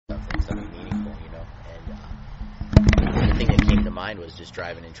of mine was just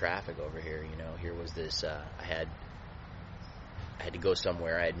driving in traffic over here. Here was this. I had to go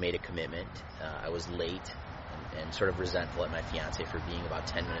somewhere. I had made a commitment. I was late and sort of resentful at my fiance for being about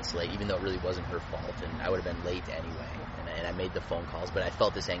 10 minutes late, even though it really wasn't her fault, and I would have been late anyway. And I made the phone calls, but I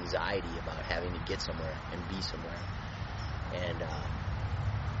felt this anxiety about having to get somewhere and be somewhere. And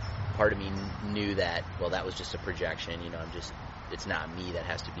part of me knew that, well, that was just a projection. It's not me that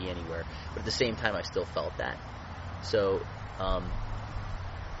has to be anywhere. But at the same time, I still felt that. So I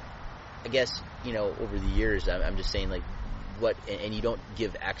guess, over the years, I'm just saying, like, and you don't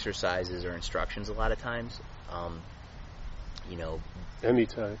give exercises or instructions a lot of times.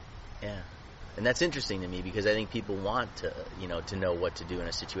 Anytime. Yeah. And that's interesting to me because I think people want to know what to do in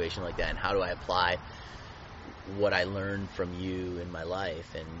a situation like that, and how do I apply what I learned from you in my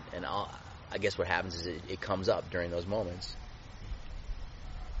life, and I guess what happens is it comes up during those moments.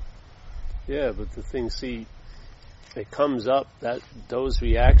 Yeah, but the thing, it comes up that those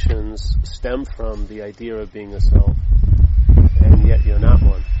reactions stem from the idea of being a self, and yet you're not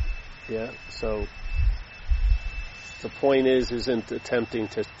one. Yeah, so the point isn't attempting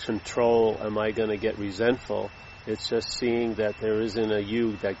to control, am I going to get resentful? It's just seeing that there isn't a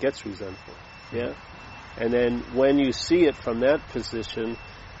you that gets resentful. Yeah? And then when you see it from that position,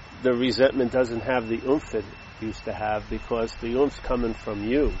 the resentment doesn't have the oomph it used to have, because the oomph's coming from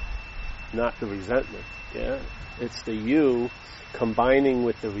you, not the resentment. Yeah? It's the you combining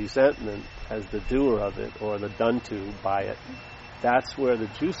with the resentment as the doer of it, or the done to by it. That's where the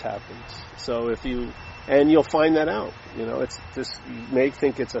juice happens. So and you'll find that out. It's just, you may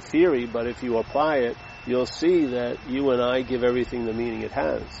think it's a theory, but if you apply it, you'll see that you and I give everything the meaning it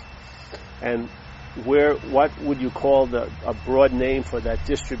has. And what would you call a broad name for that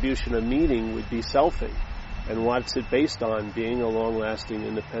distribution of meaning would be selfing. And what's it based on? Being a long-lasting,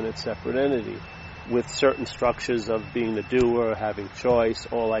 independent, separate entity with certain structures of being the doer, having choice,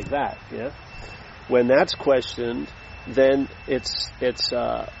 all like that. Yeah. When that's questioned, then it's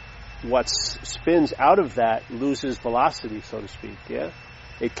what spins out of that loses velocity, so to speak. Yeah,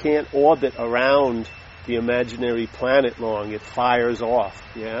 it can't orbit around the imaginary planet long. It fires off.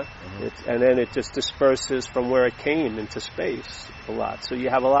 Yeah, and then it just disperses from where it came into space a lot. So you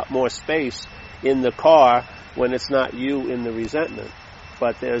have a lot more space in the car when it's not you in the resentment.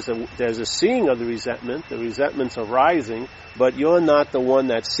 But there's a seeing of the resentment. The resentment's arising, but you're not the one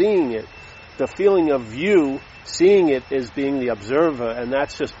that's seeing it. The feeling of you seeing it is being the observer, and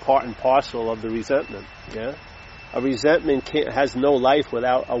that's just part and parcel of the resentment. Yeah, a resentment has no life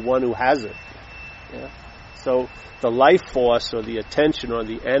without a one who has it. Yeah, so the life force or the attention or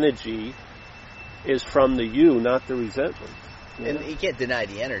the energy is from the you, not the resentment. Yeah. And you can't deny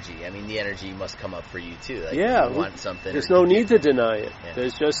the energy. I mean, the energy must come up for you too. Like, yeah, if you want something. There's no need to deny it. Yeah.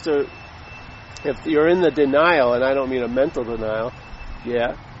 There's just if you're in the denial, and I don't mean a mental denial.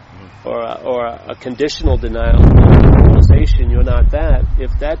 Yeah. Or a conditional denial, realization you're not that.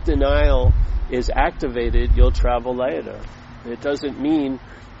 If that denial is activated, you'll travel later. It doesn't mean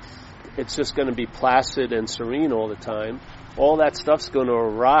it's just going to be placid and serene all the time. All that stuff's going to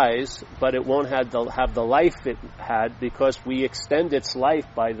arise, but it won't have the life it had, because we extend its life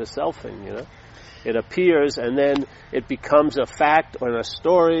by the selfing. It appears, and then it becomes a fact or a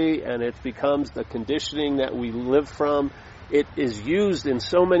story, and it becomes the conditioning that we live from. It is used in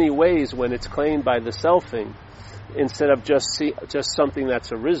so many ways when it's claimed by the selfing, instead of just something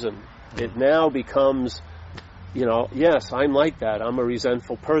that's arisen. It now becomes, yes, I'm like that. I'm a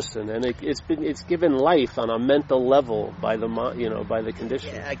resentful person, and it's given life on a mental level by the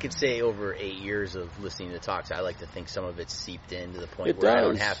conditioning. Yeah, I could say over 8 years of listening to talks, I like to think some of it's seeped in to the point where I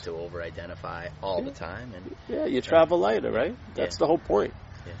don't have to over-identify all the time. And you travel lighter, right? That's the whole point.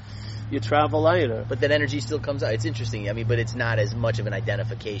 Yeah. You travel lighter. But that energy still comes out. It's interesting. I mean, but it's not as much of an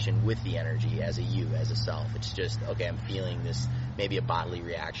identification with the energy as a you, as a self. It's just, okay, I'm feeling this, maybe a bodily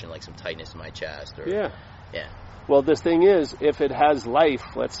reaction, like some tightness in my chest. Or, yeah. Yeah. Well, the thing is, if it has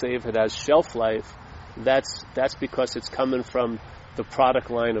life, let's say if it has shelf life, that's because it's coming from the product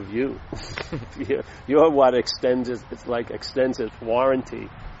line of you. You're what extends its warranty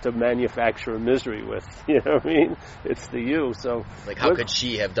to manufacture misery with. You know what I mean? It's the you. So like, how could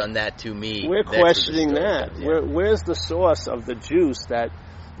she have done that to me? We're questioning that. Yeah. Where's the source of the juice that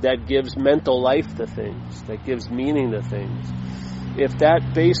gives mental life to things, that gives meaning to things? If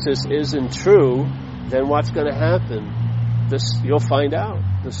that basis isn't true, then what's going to happen? You'll find out.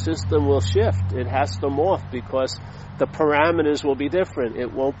 The system will shift. It has to morph, because the parameters will be different.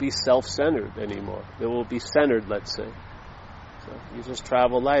 It won't be self-centered anymore. It will be centered, let's say. So you just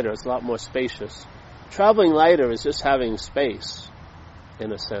travel lighter. It's a lot more spacious. Traveling lighter is just having space,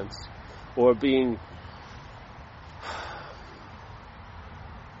 in a sense, or being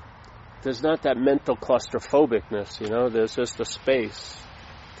there's not that mental claustrophobicness, there's just a space.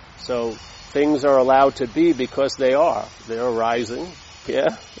 So things are allowed to be because they're arising,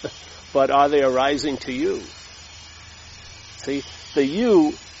 yeah? But are they arising to you? See, the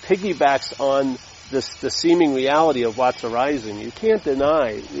you piggybacks on the seeming reality of what's arising. You can't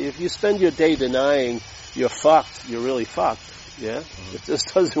deny. If you spend your day denying you're fucked, you're really fucked, yeah? It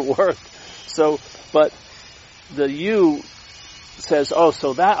just doesn't work. So, but the you says, oh,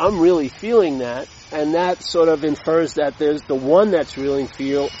 so that I'm really feeling that, and that sort of infers that there's the one that's really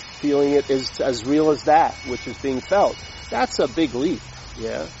feeling it is as real as that, which is being felt. That's a big leap,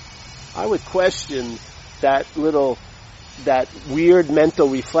 yeah? I would question that weird mental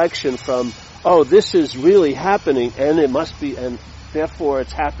reflection from, oh, this is really happening, and it must be, and therefore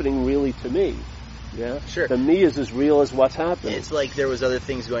it's happening really to me. Yeah, sure. The me is as real as what's happening. It's like there was other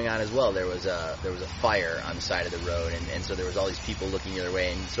things going on as well. There was a fire on the side of the road, and so there was all these people looking the other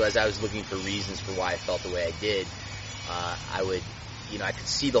way. And so as I was looking for reasons for why I felt the way I did, I could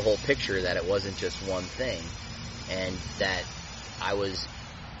see the whole picture, that it wasn't just one thing, and that I was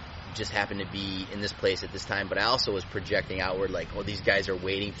just happened to be in this place at this time, but I also was projecting outward, like, oh, these guys are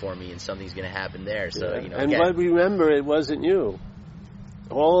waiting for me, and something's going to happen there. So and but remember, it wasn't you.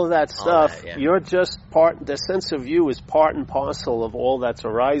 All of that stuff, you're just the sense of you is part and parcel of all that's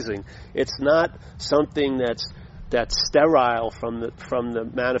arising. It's not something that's sterile from the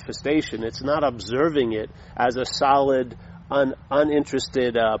manifestation. It's not observing it as a solid,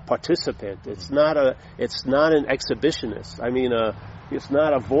 uninterested participant. It's not an exhibitionist. I mean, it's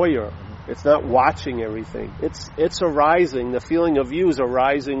not a voyeur. It's not watching everything. It's arising. The feeling of you is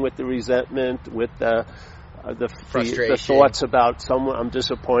arising with the resentment, with the frustration, the thoughts about someone, I'm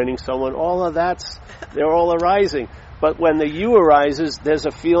disappointing someone, all of they're all arising. But when the you arises, there's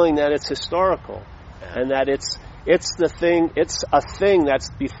a feeling that it's historical, and that it's a thing that's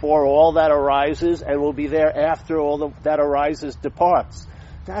before all that arises and will be there after all that arises departs.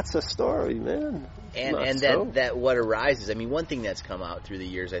 That's a story, man. And that what arises, I mean, one thing that's come out through the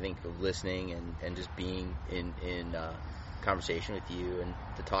years, I think, of listening and just being in conversation with you and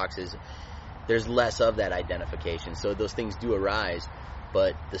the talks is, there's less of that identification. So those things do arise,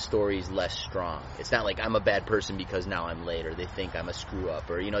 but the story's less strong. It's not like I'm a bad person because now I'm late, or they think I'm a screw up,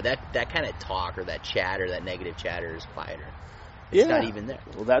 or that kind of talk or that chatter, that negative chatter is quieter. It's not even there.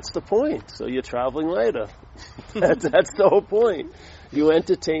 Well, that's the point. So you're traveling later. That's the whole point. You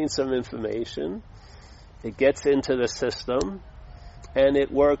entertain some information, it gets into the system, and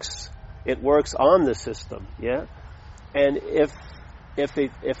it works on the system, yeah? And if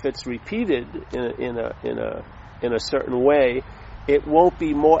it's repeated in a certain way, it won't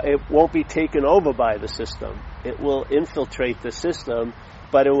be taken over by the system. It will infiltrate the system,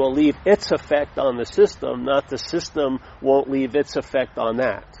 but it will leave its effect on the system, not the system won't leave its effect on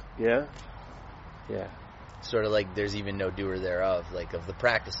that. Yeah? Yeah. Sort of like there's even no doer thereof, like of the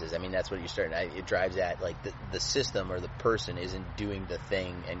practices. I mean, that's what you're starting. It drives at, like the system or the person isn't doing the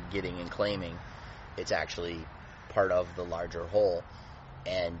thing and getting and claiming. It's actually part of the larger whole.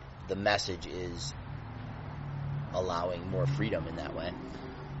 And the message is allowing more freedom in that way.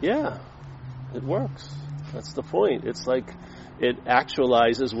 Yeah, it works. That's the point. It's like it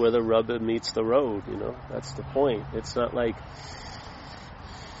actualizes where the rubber meets the road, That's the point. It's not like,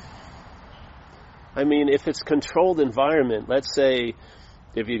 I mean, if it's controlled environment, let's say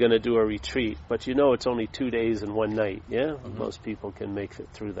if you're going to do a retreat, but it's only 2 days and 1 night, yeah? Mm-hmm. Most people can make it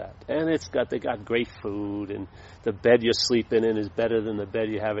through that. And they got great food, and the bed you're sleeping in is better than the bed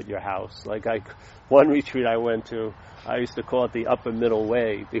you have at your house. Like one retreat I went to, I used to call it the upper middle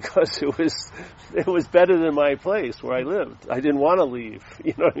way, because it was better than my place where I lived. I didn't want to leave.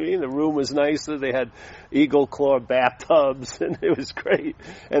 You know what I mean? The room was nicer. They had eagle claw bathtubs, and it was great.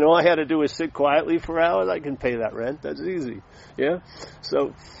 And all I had to do was sit quietly for hours. I can pay that rent. That's easy. Yeah?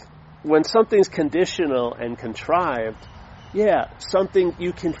 So when something's conditional and contrived, something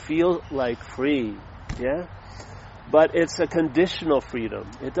you can feel like free. Yeah? But it's a conditional freedom.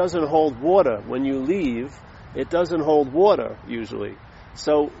 It doesn't hold water. When you leave, it doesn't hold water, usually.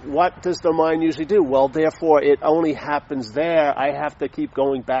 So what does the mind usually do? Well, therefore, it only happens there. I have to keep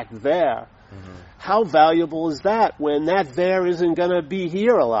going back there. Mm-hmm. How valuable is that when that there isn't going to be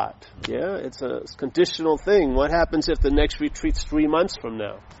here a lot? Yeah, it's a conditional thing. What happens if the next retreat's 3 months from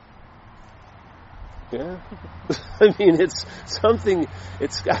now? Yeah? I mean, it's something,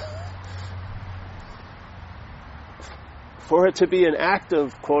 for it to be an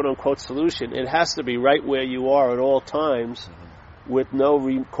active, quote-unquote, solution, it has to be right where you are at all times, with no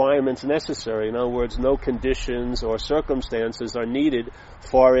requirements necessary. In other words, no conditions or circumstances are needed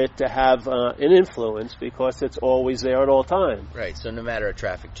for it to have an influence, because it's always there at all times. Right, so no matter a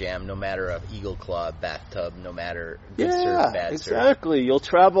traffic jam, no matter a Eagle Claw bathtub, no matter good surf, bad surf. Exactly. You'll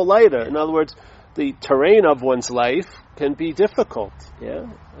travel lighter. In other words, the terrain of one's life can be difficult. Yeah,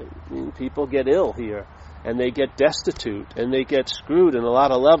 I mean, people get ill here, and they get destitute, and they get screwed in a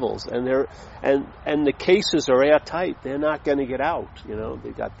lot of levels, and the cases are airtight. They're not going to get out. You know,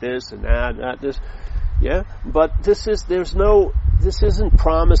 they got this and that, this. Yeah, but this isn't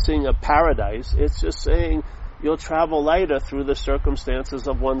promising a paradise. It's just saying you'll travel lighter through the circumstances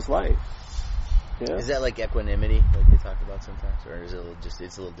of one's life. Yeah. Is that like equanimity, like they talk about sometimes, or is it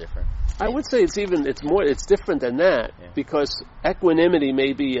it's a little different? I would say it's different than that, because equanimity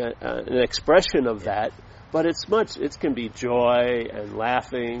may be an expression of that, but it can be joy and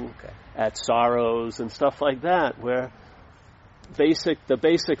laughing at sorrows and stuff like that, where the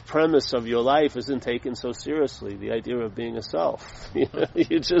basic premise of your life isn't taken so seriously. The idea of being a self, you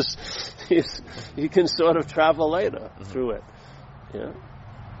can sort of travel later through it. Yeah.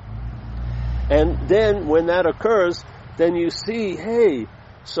 And then when that occurs, then you see, hey,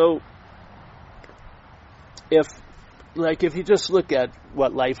 so if you just look at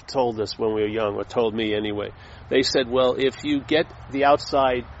what life told us when we were young, or told me anyway, they said, well, if you get the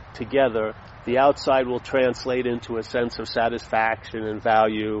outside together, the outside will translate into a sense of satisfaction and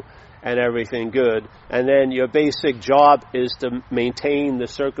value and everything good. And then your basic job is to maintain the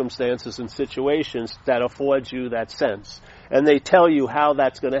circumstances and situations that afford you that sense. And they tell you how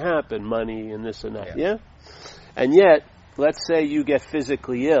that's going to happen, money and this and that, yeah? And yet, let's say you get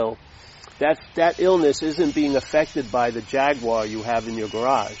physically ill. That illness isn't being affected by the Jaguar you have in your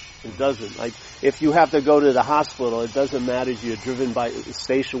garage. It doesn't. Like, if you have to go to the hospital, it doesn't matter if you're driven by a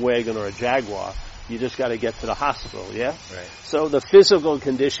station wagon or a Jaguar. You just got to get to the hospital, yeah? Right. So the physical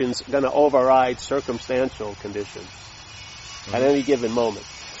condition's going to override circumstantial conditions at any given moment.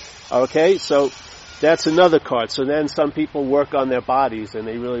 Okay, so that's another card. So then some people work on their bodies and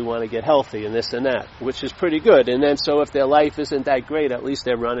they really want to get healthy and this and that, which is pretty good. And then so if their life isn't that great, at least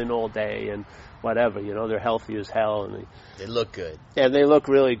they're running all day and whatever, they're healthy as hell and they look good. And they look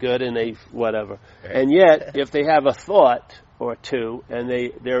really good and they whatever. Right. And yet, if they have a thought or two and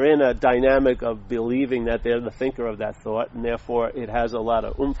they're in a dynamic of believing that they're the thinker of that thought, and therefore it has a lot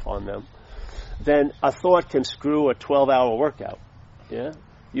of oomph on them, then a thought can screw a 12-hour workout. Yeah?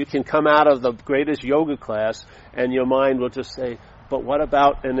 You can come out of the greatest yoga class and your mind will just say, but what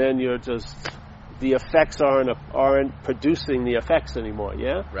about, and then the effects aren't producing the effects anymore,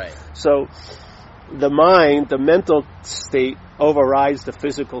 yeah? Right. So the mind, the mental state, overrides the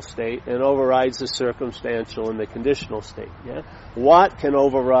physical state and overrides the circumstantial and the conditional state, yeah? What can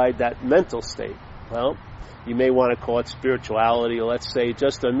override that mental state? Well, you may want to call it spirituality, or let's say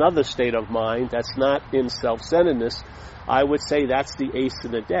just another state of mind that's not in self-centeredness. I would say that's the ace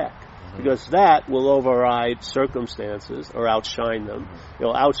in the deck, because that will override circumstances or outshine them. It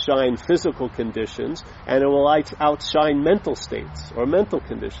will outshine physical conditions, and it will outshine mental states or mental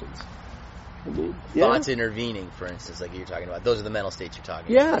conditions. Thoughts intervening, for instance, like you're talking about. Those are the mental states you're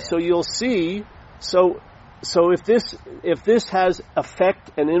talking about. Yeah, so you'll see. So if this has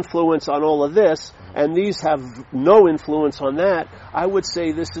effect and influence on all of this, and these have no influence on that, I would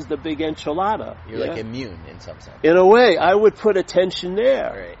say this is the big enchilada. You're like immune in some sense. In a way, I would put attention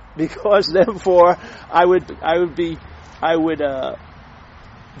there, right? Because therefore, the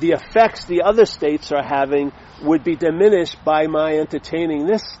effects the other states are having would be diminished by my entertaining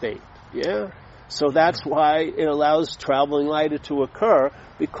this state. Yeah. So that's why it allows traveling lighter to occur,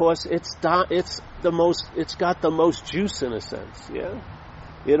 because it's got the most juice in a sense. Yeah.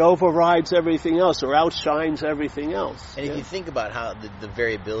 It overrides everything else or outshines everything else. And if you think about how the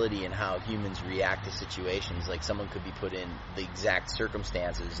variability in how humans react to situations, like someone could be put in the exact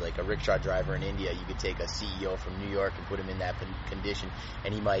circumstances, like a rickshaw driver in India, you could take a CEO from New York and put him in that condition,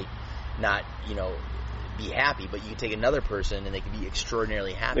 and he might not, be happy, but you could take another person and they could be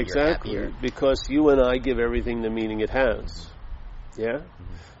extraordinarily happy. Exactly, or happier. Because you and I give everything the meaning it has. Yeah?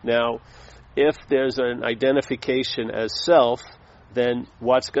 Mm-hmm. Now, if there's an identification as self, then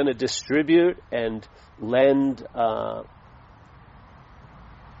what's going to distribute and lend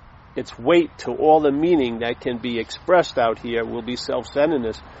its weight to all the meaning that can be expressed out here will be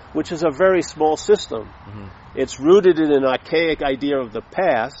self-centeredness, which is a very small system. Mm-hmm. It's rooted in an archaic idea of the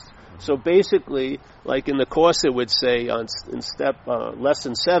past. So basically, like in the course it would say in step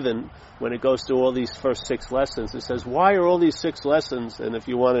lesson 7, when it goes through all these first 6 lessons, it says, why are all these 6 lessons, and if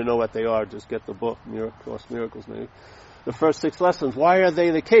you want to know what they are, just get the book, Course Miracles maybe. the first 6 lessons. Why are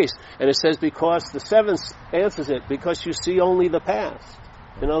they the case? And it says because the 7th answers it, because you see only the past.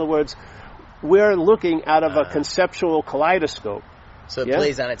 In other words, we're looking out of a conceptual kaleidoscope. So it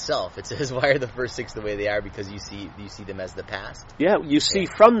plays on itself. It says, why are the first 6 the way they are? Because you see them as the past? Yeah, you see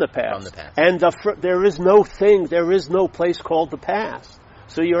from the past. From the past. And there is no place called the past.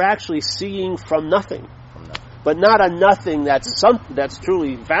 So you're actually seeing from nothing. But not a nothing that's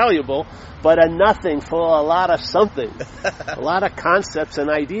truly valuable, but a nothing full of a lot of something. A lot of concepts and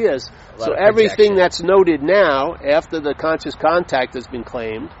ideas. So everything that's noted now, after the conscious contact has been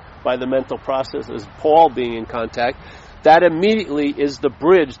claimed by the mental process as Paul being in contact, that immediately is the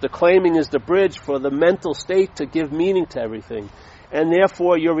bridge. The claiming is the bridge for the mental state to give meaning to everything. And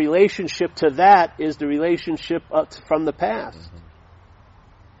therefore, your relationship to that is the relationship from the past. Mm-hmm.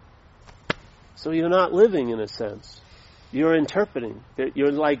 So you're not living, in a sense. You're interpreting.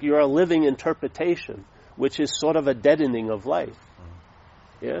 You're a living interpretation, which is sort of a deadening of life.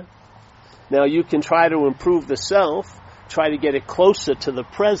 Yeah? Now, you can try to improve the self, try to get it closer to the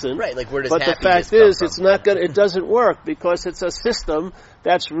present. Right, like where does but the happiness fact is, come it's not going. It doesn't work because it's a system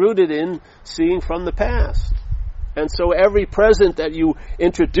that's rooted in seeing from the past. And so every present that you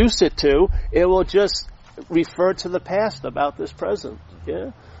introduce it to, it will just refer to the past about this present.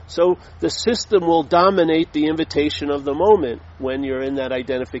 Yeah. So the system will dominate the invitation of the moment when you're in that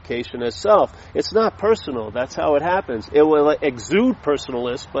identification as self. It's not personal. That's how it happens. It will exude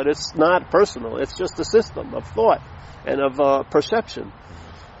personalist, but it's not personal. It's just a system of thought and of perception.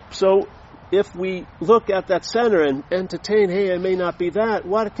 So if we look at that center and entertain, hey, it may not be that,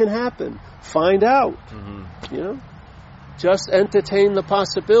 what can happen? Find out. Mm-hmm. You know? Just entertain the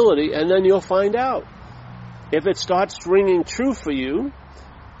possibility, and then you'll find out. If it starts ringing true for you,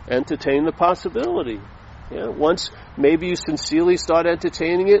 entertain the possibility. Yeah? Once maybe you sincerely start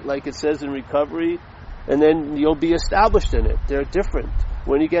entertaining it, like it says in recovery, and then you'll be established in it. They're different.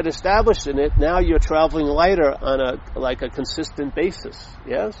 When you get established in it, now you're traveling lighter on a consistent basis.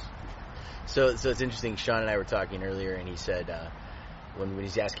 Yes? So it's interesting. Sean and I were talking earlier, and he said when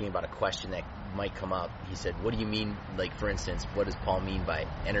he's asking about a question that might come up, he said, "What do you mean? Like, for instance, what does Paul mean by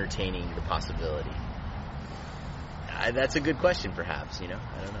entertaining the possibility?" That's a good question, perhaps. I don't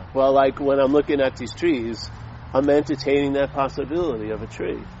know. Well, like when I'm looking at these trees, I'm entertaining that possibility of a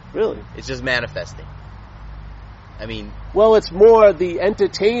tree. Really, it's just manifesting. I mean, well, it's more the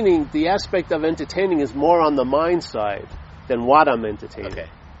aspect of entertaining is more on the mind side than what I'm entertaining. Okay.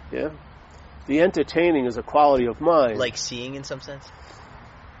 Yeah. The entertaining is a quality of mind. Like seeing in some sense?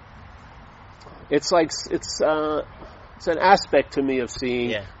 It's like, it's an aspect to me of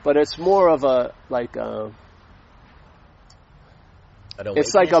seeing, but it's more of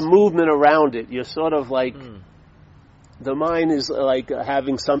it's like a movement around it. You're sort of like, the mind is like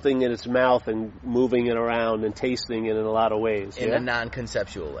having something in its mouth and moving it around and tasting it in a lot of ways. In a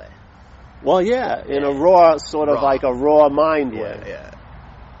non-conceptual way. Well, yeah, in a raw, sort of like a raw mind way. Yeah.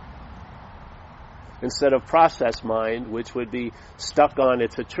 Instead of process mind, which would be stuck on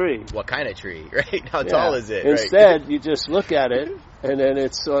it's a tree. What kind of tree, right? How tall is it? Instead, you just look at it, and then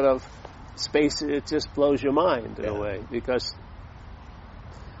it's sort of space. It just blows your mind in a way, because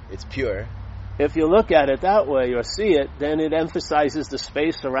it's pure. If you look at it that way or see it, then it emphasizes the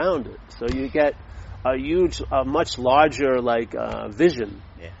space around it. So you get a much larger vision.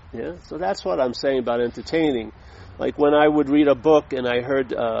 Yeah. So that's what I'm saying about entertaining. Like when I would read a book and I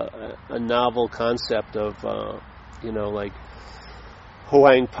heard a novel concept of, like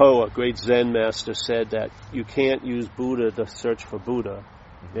Huang Po, a great Zen master, said that you can't use Buddha to search for Buddha.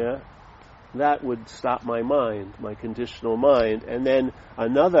 Yeah? That would stop my mind, my conditional mind. And then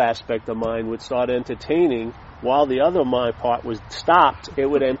another aspect of mind would start entertaining while the other mind part was stopped. It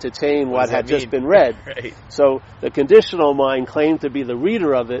would entertain what had just been read. Right. So the conditional mind claimed to be the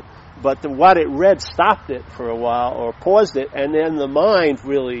reader of it, but what it read stopped it for a while or paused it, and then the mind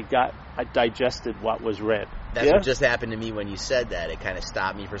really digested what was read. That's what just happened to me when you said that. It kind of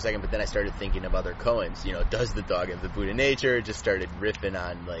stopped me for a second, but then I started thinking of other koans. Does the dog have the Buddha nature? It just started riffing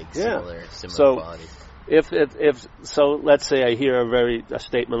on similar qualities. So let's say I hear a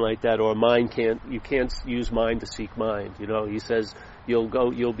statement like that, or you can't use mind to seek mind. He says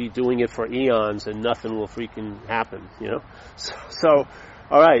you'll be doing it for eons and nothing will freaking happen. So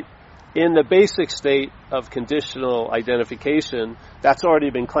all right. In the basic state of conditional identification, that's already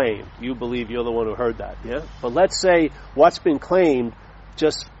been claimed. You believe you're the one who heard that, yeah? But let's say what's been claimed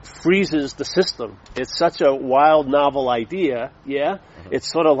just freezes the system. It's such a wild, novel idea, yeah? Mm-hmm. It's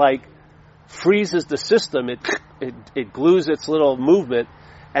sort of like freezes the system. It glues its little movement,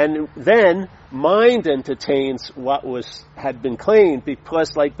 and then mind entertains what had been claimed,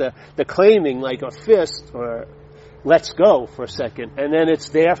 because like the claiming, like a fist or lets go for a second, and then it's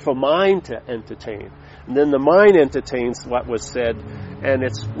there for mind to entertain. And then the mind entertains what was said, and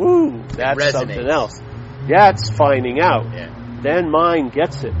it's, woo, that's something else. That's finding out. Yeah. Then mind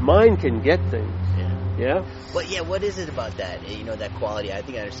gets it. Mind can get things. Yeah? But yeah, what is it about that? You know, that quality? I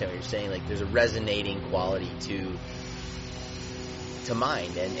think I understand what you're saying. Like, there's a resonating quality to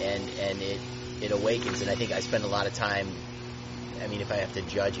mind, and it awakens. And I think I spend a lot of time, I mean, if I have to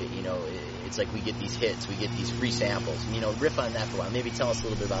judge it, you know, it's like we get these hits, we get these free samples. And, you know, riff on that for a while. Maybe tell us a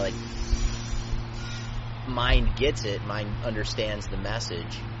little bit about, like, mind gets it, mind understands the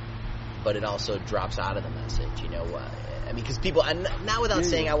message, but it also drops out of the message, you know. I mean, because people, not without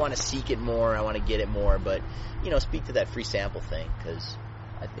saying I want to seek it more, I want to get it more, but, you know, speak to that free sample thing, because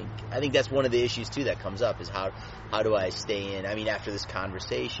I think that's one of the issues, too, that comes up, is how do I stay in, I mean, after this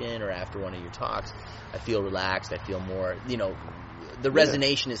conversation or after one of your talks, I feel relaxed, I feel more, you know, the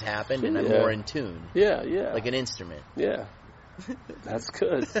resonation has happened, and I'm more in tune. Yeah. Like an instrument. Yeah. That's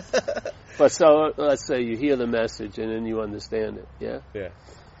good. But so, let's say you hear the message and then you understand it, yeah? Yeah.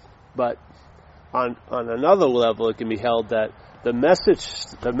 But on another level, it can be held that the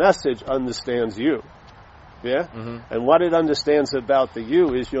message understands you, yeah? Mm-hmm. And what it understands about the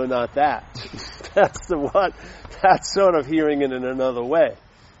you is you're not that. That's sort of hearing it in another way,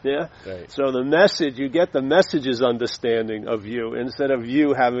 yeah? Right. So you get the message's understanding of you instead of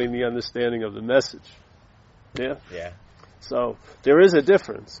you having the understanding of the message, yeah? Yeah. So there is a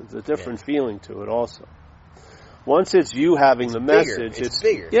difference. It's a different feeling to it also. Once it's you having the message, it's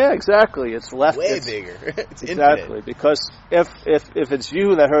bigger. Yeah, exactly. It's left. Way bigger. It's exactly infinite. Because if it's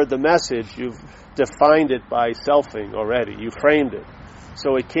you that heard the message, you've defined it by selfing already. You framed it,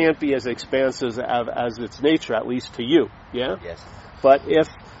 so it can't be as expansive as its nature, at least to you. Yeah. Yes. But if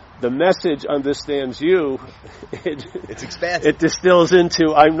the message understands you, it's expansive. It distills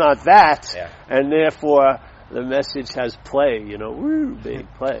into I'm not that, yeah. And therefore the message has play. You know, woo, big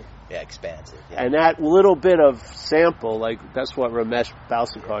play. Yeah, expansive. Yeah. And that little bit of sample, like that's what Ramesh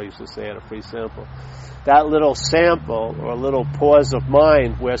Balsekar used to say at a free sample. That little sample or a little pause of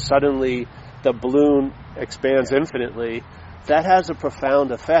mind where suddenly the balloon expands infinitely, that has a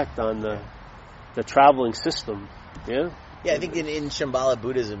profound effect on the traveling system. Yeah? Yeah, I think in Shambhala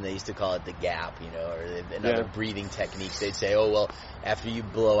Buddhism they used to call it the gap, you know, or in other breathing techniques they'd say, oh, well, after you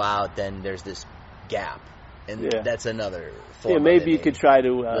blow out, then there's this gap. And that's another form. Yeah, maybe you could try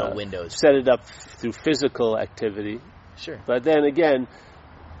to windows. Set it up through physical activity. Sure. But then again,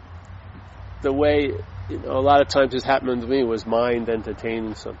 the way, you know, a lot of times this happened to me was mind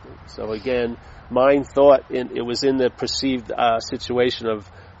entertaining something. So again, mind thought it was in the perceived situation of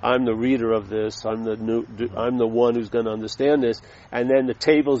I'm the reader of this, I'm the one who's going to understand this, and then the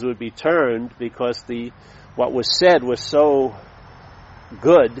tables would be turned because what was said was so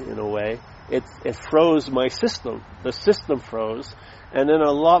good in a way. It froze my system. The system froze, and then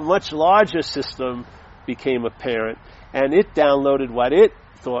a much larger system became apparent, and it downloaded what it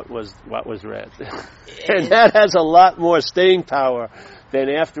thought was what was read. And that has a lot more staying power than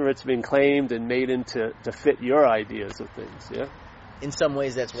after it's been claimed and made to fit your ideas of things. Yeah. In some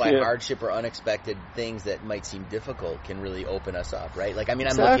ways, that's why hardship or unexpected things that might seem difficult can really open us up, right? Like, I mean,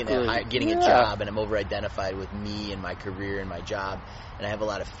 I'm looking at getting a job, and I'm over-identified with me and my career and my job, and I have a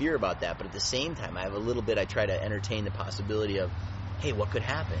lot of fear about that. But at the same time, I try to entertain the possibility of, hey, what could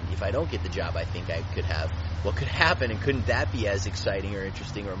happen if I don't get the job I think I could have? What could happen, and couldn't that be as exciting or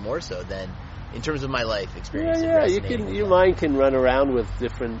interesting or more so than in terms of my life experience? Yeah, your mind can run around with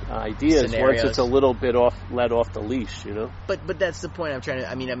different ideas scenarios. Once it's a little bit let off the leash, you know. But that's the point I'm trying to.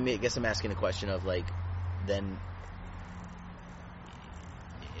 I mean, I guess I'm asking the question of like, then,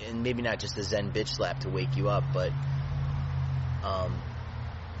 and maybe not just a Zen bitch slap to wake you up, but,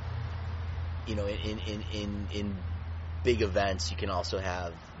 you know, in big events, you can also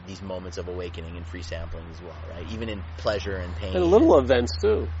have these moments of awakening and free sampling as well, right? Even in pleasure and pain. And little events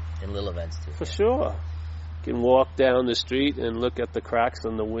too. In little events too. For sure. You can walk down the street and look at the cracks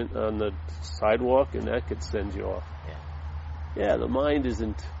on the sidewalk, and that could send you off. Yeah, the mind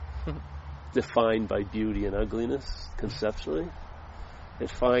isn't defined by beauty and ugliness conceptually. It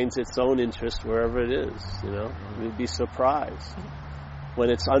finds its own interest wherever it is, you know. You'd be surprised.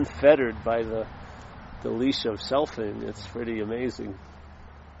 When it's unfettered by the leash of selfing, it's pretty amazing.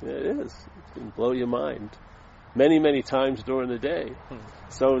 Yeah, it is. It can blow your mind many, many times during the day.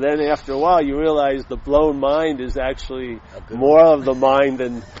 So then after a while you realize the blown mind is actually more of the mind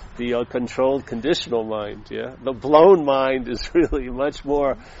than the controlled conditional mind. Yeah, the blown mind is really much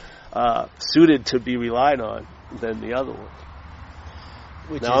more suited to be relied on than the other one.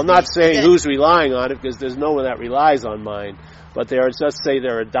 Now I'm not saying who's relying on it, because there's no one that relies on mind, but let's say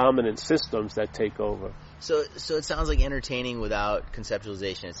there are dominant systems that take over. So it sounds like entertaining without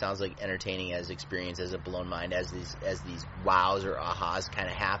conceptualization. It sounds like entertaining as experience, as a blown mind, as these wows or ahas kind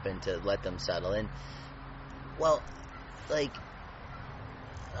of happen to let them settle in. Well, like,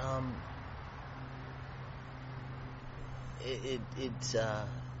 it's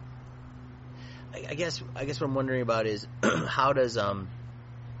I guess what I'm wondering about is how does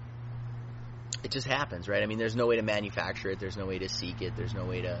it just happens, right? I mean, there's no way to manufacture it. There's no way to seek it. There's no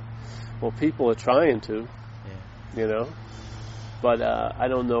way to. Well, people are trying to, Yeah. you know, but I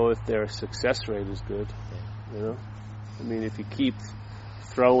don't know if their success rate is good. Yeah. You know, I mean, if you keep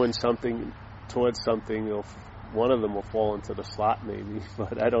throwing something towards something, one of them will fall into the slot, maybe.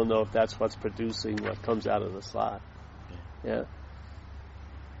 But I don't know if that's what's producing what comes out of the slot. Yeah.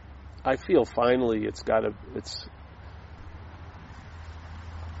 I feel finally it's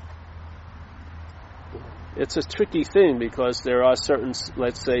a tricky thing because there are certain,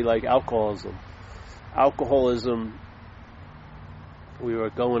 let's say, like alcoholism. Alcoholism, we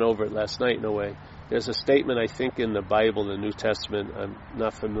were going over it last night in a way. There's a statement, I think, in the Bible, the New Testament. I'm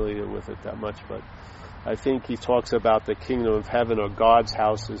not familiar with it that much, but I think he talks about the kingdom of heaven or God's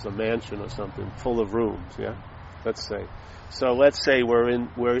house is a mansion or something full of rooms, yeah? Let's say. So let's say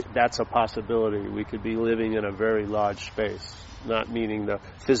that's a possibility. We could be living in a very large space. Not meaning the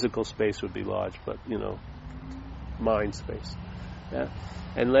physical space would be large, but, you know, mind space. Yeah?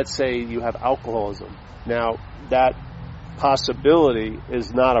 And let's say you have alcoholism. Now, that possibility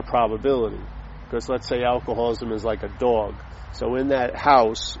is not a probability. Because let's say alcoholism is like a dog. So in that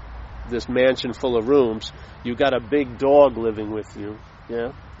house, this mansion full of rooms, you got a big dog living with you,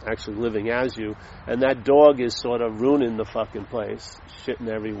 yeah? Actually living as you, and that dog is sort of ruining the fucking place, shitting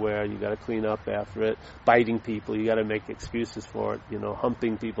everywhere. You got to clean up after it, biting people. You got to make excuses for it, you know,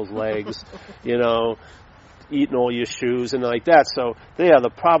 humping people's legs, you know, eating all your shoes and like that. So yeah,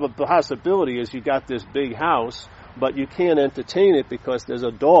 the possibility is you got this big house, but you can't entertain it because there's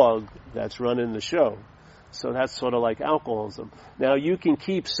a dog that's running the show. So that's sort of like alcoholism. Now, you can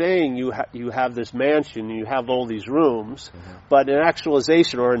keep saying you have this mansion, you have all these rooms, but in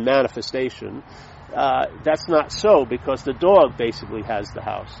actualization or in manifestation, that's not so because the dog basically has the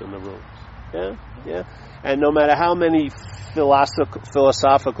house and the rooms. Yeah, yeah. And no matter how many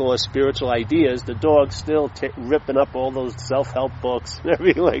philosophical or spiritual ideas, the dog's still ripping up all those self-help books and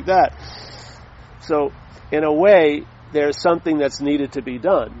everything like that. So, in a way, there's something that's needed to be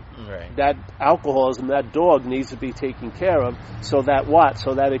done. Right. That alcoholism, that dog needs to be taken care of so that what?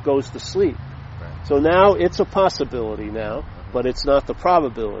 So that it goes to sleep. Right. So now it's a possibility now, but it's not the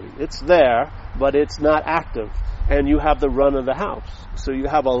probability. It's there, but it's not active. And you have the run of the house. So you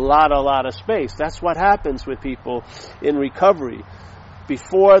have a lot of space. That's what happens with people in recovery.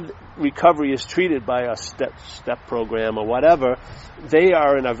 Before recovery is treated by a step program or whatever, they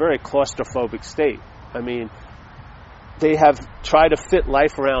are in a very claustrophobic state. I mean, they have tried to fit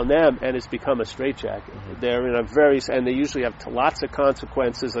life around them, and it's become a straitjacket. They're in and they usually have lots of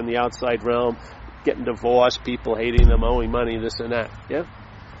consequences in the outside realm, getting divorced, people hating them, owing money, this and that. Yeah,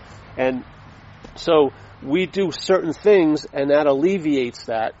 and so we do certain things, and that alleviates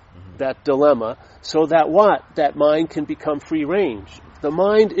that dilemma, so that mind can become free range. The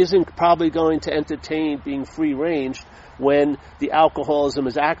mind isn't probably going to entertain being free ranged when the alcoholism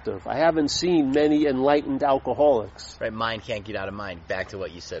is active. I haven't seen many enlightened alcoholics. Right, mind can't get out of mind. Back to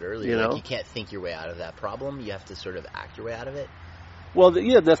what you said earlier. You know? Like you can't think your way out of that problem. You have to sort of act your way out of it. Well,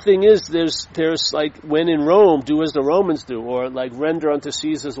 the thing is, there's like, when in Rome, do as the Romans do, or like render unto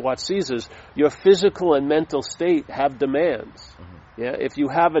Caesar's what Caesar's. Your physical and mental state have demands. Yeah, if you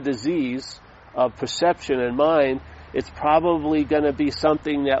have a disease of perception and mind, it's probably going to be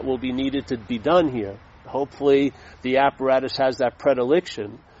something that will be needed to be done here. Hopefully the apparatus has that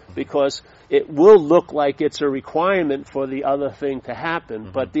predilection, because it will look like it's a requirement for the other thing to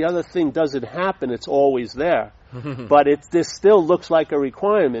happen, but the other thing doesn't happen, it's always there. But this still looks like a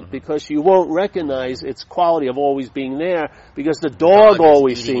requirement because you won't recognize its quality of always being there because the dog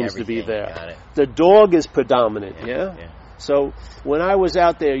always seems to be there. The dog is predominant, yeah? So when I was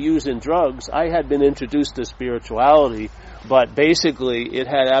out there using drugs, I had been introduced to spirituality, but basically it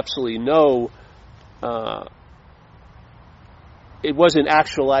had absolutely no... it wasn't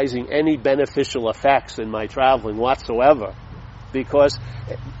actualizing any beneficial effects in my traveling whatsoever, because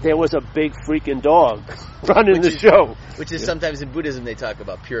there was a big freaking dog running the show. Which is sometimes in Buddhism they talk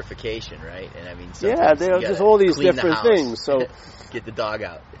about purification, right? And I mean, yeah, there are just all these different things. So get the dog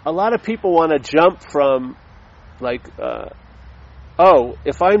out. A lot of people want to jump from, like,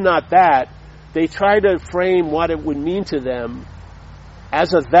 if I'm not that, they try to frame what it would mean to them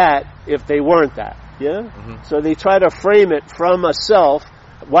as a that if they weren't that. Yeah? So they try to frame it from a self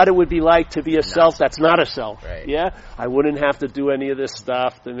what it would be like to be a self that's not a self. Right. Yeah? I wouldn't have to do any of this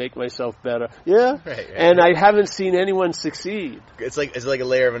stuff to make myself better. Yeah? Right. And I haven't seen anyone succeed. It's like a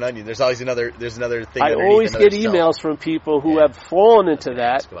layer of an onion. There's always another thing. I always get emails from people who have fallen into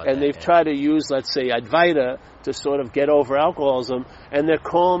that, and they've yeah. tried to use, let's say, Advaita to sort of get over alcoholism, and they're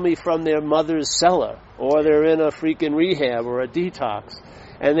calling me from their mother's cellar, or they're in a freaking rehab or a detox.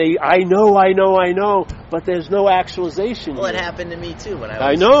 And I know, but there's no actualization. Well, here. it happened to me too when I was...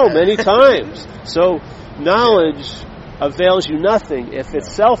 I know, many times. So knowledge avails you nothing if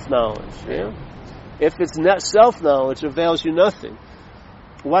it's self-knowledge. Yeah? If it's not self-knowledge, avails you nothing.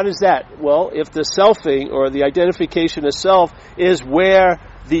 What is that? Well, if the selfing or the identification of self is where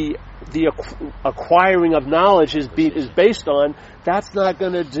the acquiring of knowledge is based on, that's not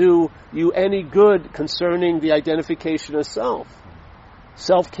going to do you any good concerning the identification of self.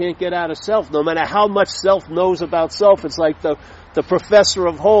 Self can't get out of self. No matter how much self knows about self, it's like the professor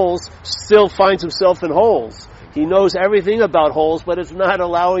of holes still finds himself in holes. He knows everything about holes, but it's not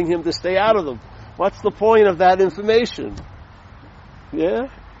allowing him to stay out of them. What's the point of that information? Yeah?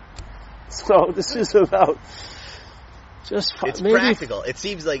 So this is about just... It's practical. It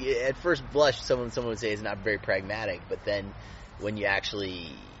seems like, at first blush, someone would say it's not very pragmatic, but then when you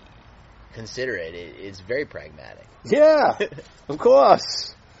actually consider it, it's very pragmatic. Yeah, of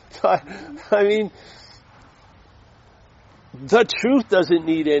course. I mean, the truth doesn't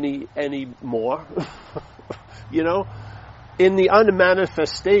need any more. You know, in the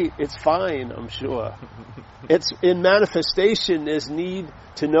unmanifest state, it's fine, I'm sure. It's in manifestation, there's need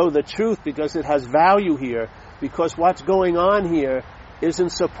to know the truth because it has value here. Because what's going on here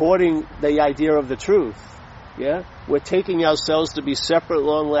isn't supporting the idea of the truth. Yeah? We're taking ourselves to be separate,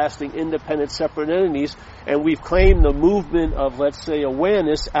 long-lasting, independent, separate entities, and we've claimed the movement of, let's say,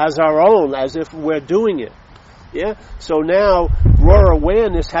 awareness as our own, as if we're doing it. Yeah? So now, raw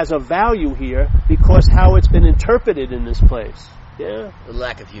awareness has a value here because how it's been interpreted in this place. Yeah? The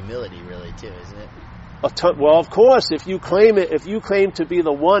lack of humility, really, too, isn't it? Well, of course, if you claim to be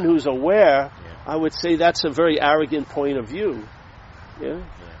the one who's aware, I would say that's a very arrogant point of view. Yeah?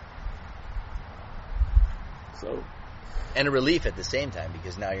 So, and a relief at the same time,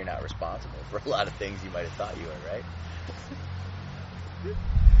 because now you're not responsible for a lot of things you might have thought you were, right?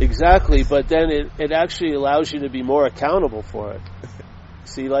 Exactly, but then it actually allows you to be more accountable for it.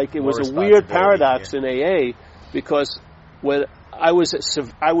 See, like it was a weird paradox in AA, because when I was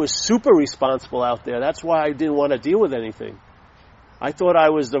super responsible out there. That's why I didn't want to deal with anything. I thought I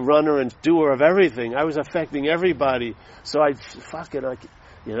was the runner and doer of everything. I was affecting everybody. So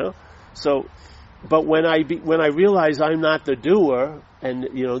So, but when I realize I'm not the doer, and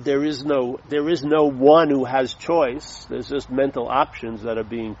there is no one who has choice. There's just mental options that are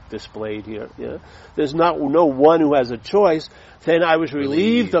being displayed here. Yeah, there's no one who has a choice. Then I was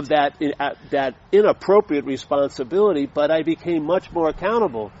relieved of that inappropriate responsibility, but I became much more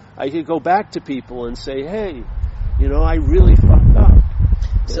accountable. I could go back to people and say, "Hey, I really fucked up."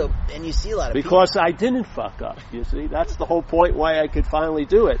 So, and you see a lot of because I didn't fuck up. You see, that's the whole point why I could finally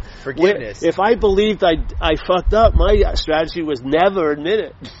do it. Forgiveness. If I believed I fucked up, my strategy was never admit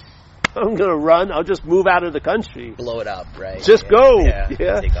it. I'm going to run. I'll just move out of the country. Blow it up, right? Just go. Yeah.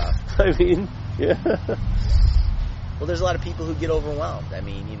 Take off. I mean, yeah. Well, there's a lot of people who get overwhelmed. I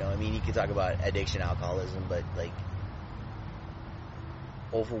mean, you could talk about addiction, alcoholism, but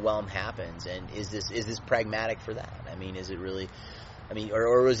overwhelm happens. And is this pragmatic for that? I mean, is it really? I mean,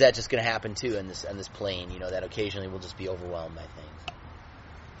 or was that just going to happen too on this plane? That occasionally we'll just be overwhelmed by things.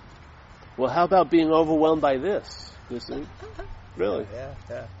 Well, how about being overwhelmed by this? You see, really?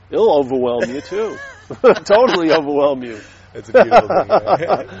 Yeah. It'll overwhelm you too. Totally overwhelm you. It's a beautiful thing.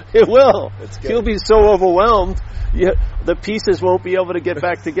 Right? It will. It's good. You'll be so overwhelmed, the pieces won't be able to get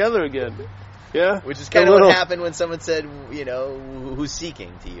back together again. Yeah, which is kind of what happened when someone said, who's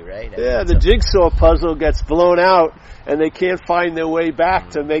seeking to you, right? The jigsaw puzzle gets blown out, and they can't find their way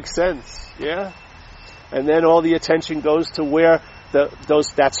back to make sense. Yeah, and then all the attention goes to where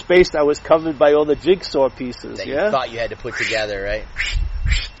that space that was covered by all the jigsaw pieces. That you thought you had to put together, right?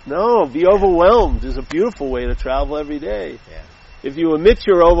 No, be overwhelmed is a beautiful way to travel every day. Yeah. If you admit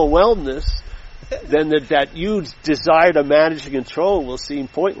your overwhelmedness, then that huge desire to manage and control will seem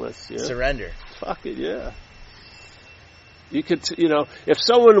pointless. Yeah? Surrender. Fuck it, yeah. You could, if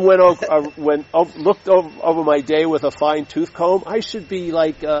someone looked over my day with a fine tooth comb, I should be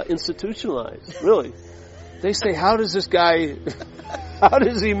institutionalized. Really, they say, how does this guy? How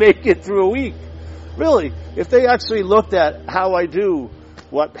does he make it through a week? Really, if they actually looked at how I do,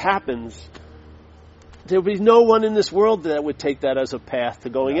 what happens, there would be no one in this world that would take that as a path to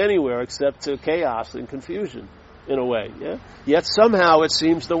going anywhere except to chaos and confusion. in a way. Yeah. Yet somehow it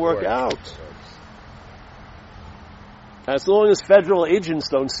seems to work out. As long as federal agents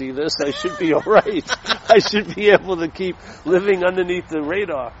don't see this, I should be all right. I should be able to keep living underneath the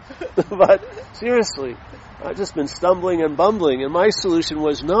radar. But seriously, I've just been stumbling and bumbling, and my solution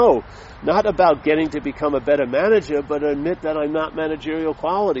was no, not about getting to become a better manager, but admit that I'm not managerial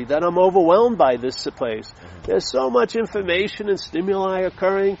quality, that I'm overwhelmed by this place. There's so much information and stimuli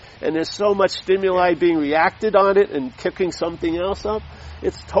occurring, and there's so much stimuli being reacted on it and kicking something else up.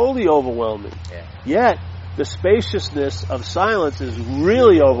 It's totally overwhelming. Yeah. Yet, the spaciousness of silence is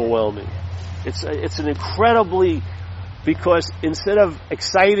really overwhelming. It's an incredibly, because instead of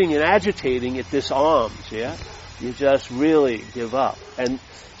exciting and agitating, it disarms, yeah? You just really give up. And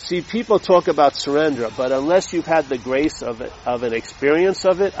see, people talk about surrender, but unless you've had the grace of an experience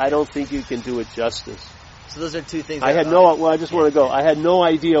of it, I don't think you can do it justice. So those are two things. I had no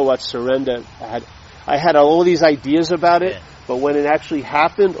idea what surrender had. I had all these ideas about it, but when it actually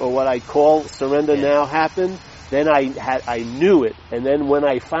happened, or what I call surrender now happened, then I knew it. And then when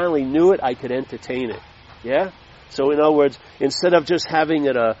I finally knew it, I could entertain it. Yeah? So in other words, instead of just having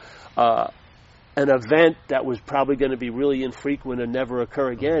it an event that was probably going to be really infrequent and never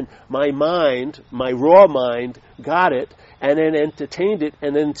occur again, my mind, my raw mind, got it, and then entertained it,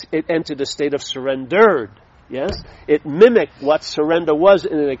 and then it entered a state of surrendered. Yes? It mimicked what surrender was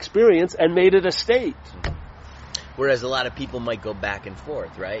in an experience and made it a state. Whereas a lot of people might go back and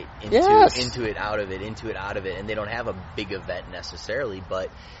forth, right? Into it, out of it, into it, out of it, and they don't have a big event necessarily, but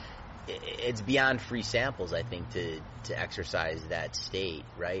it's beyond free samples, I think, to exercise that state,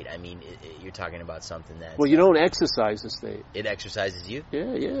 right? I mean, you're talking about something that... Well, you don't exercise the state. It exercises you?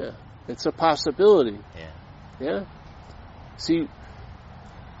 Yeah. It's a possibility. Yeah. See,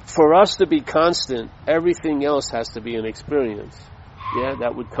 for us to be constant, everything else has to be an experience. Yeah,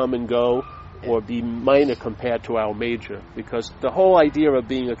 that would come and go, or be minor compared to our major. Because the whole idea of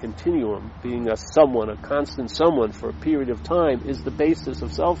being a continuum, being a constant someone for a period of time, is the basis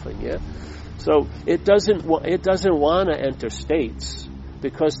of selfing, yeah? So it doesn't want to enter states,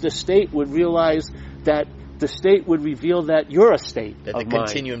 because the state would realize that the state would reveal that you're a state of mind. That the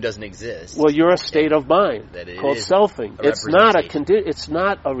continuum doesn't exist. Well, you're a state of mind called selfing. It's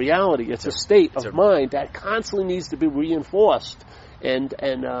not a reality. It's a state of mind that constantly needs to be reinforced. And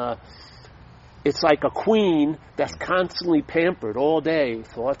it's like a queen that's constantly pampered all day,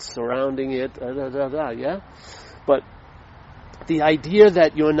 thoughts surrounding it, yeah? But the idea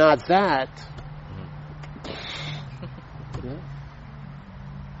that you're not that, yeah?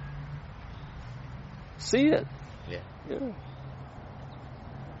 See it. Yeah.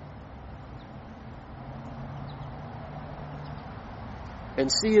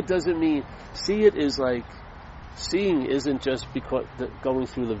 And see it doesn't mean, see it is like, seeing isn't just because going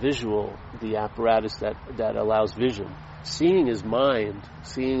through the visual, the apparatus that allows vision. Seeing is mind.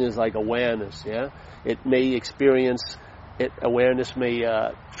 Seeing is like awareness, yeah? It may experience, awareness may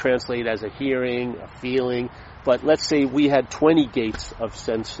translate as a hearing, a feeling, but let's say we had 20 gates of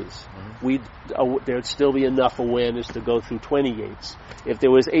senses. There'd still be enough awareness to go through 20 gates. If there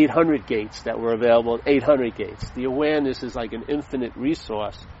was 800 gates that were available, 800 gates. The awareness is like an infinite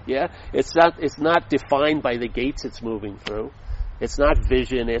resource. Yeah? It's not defined by the gates it's moving through. It's not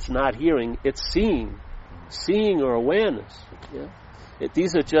vision, it's not hearing, it's seeing. Seeing or awareness. Yeah?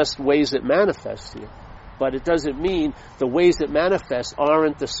 These are just ways it manifests here. But it doesn't mean the ways it manifests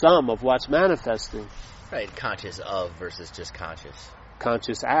aren't the sum of what's manifesting. Right, conscious of versus just conscious.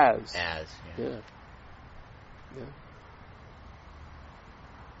 Conscious as. Yeah.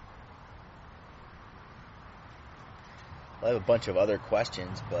 Well, I have a bunch of other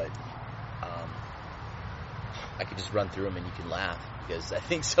questions, but I could just run through them and you can laugh, because I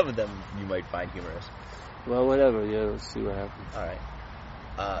think some of them you might find humorous. Well, whatever. Yeah, let's see what happens. All right.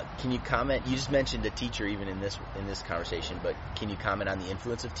 Can you comment? You just mentioned a teacher even in this conversation, but can you comment on the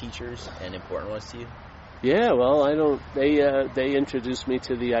influence of teachers and important ones to you? Yeah, well, I don't. They introduced me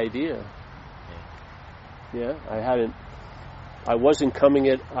to the idea. Yeah, I wasn't coming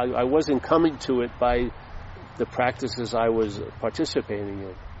to it by the practices I was participating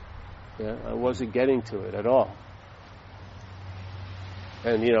in. Yeah, I wasn't getting to it at all.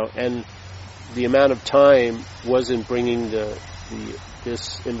 And and the amount of time wasn't bringing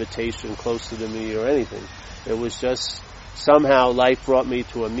this invitation closer to me or anything. It was just somehow life brought me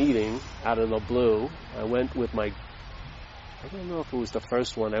to a meeting out of the blue. I went with I don't know if it was the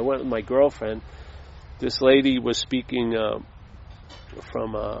first one. I went with my girlfriend. This lady was speaking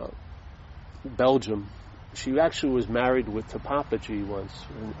from Belgium. She actually was married to Papaji once.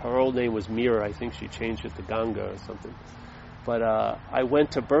 And her old name was Mira. I think she changed it to Ganga or something. But I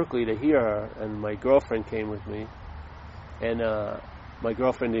went to Berkeley to hear her, and my girlfriend came with me. And my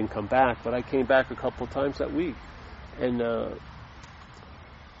girlfriend didn't come back, but I came back a couple of times that week. And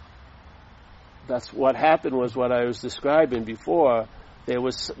that's what happened was what I was describing before. There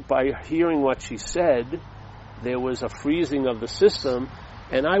was, by hearing what she said, there was a freezing of the system,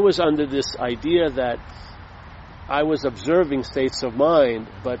 and I was under this idea that I was observing states of mind,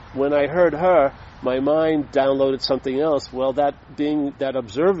 but when I heard her, my mind downloaded something else. Well, that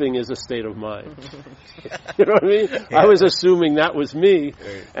observing is a state of mind. You know what I mean? Yeah. I was assuming that was me,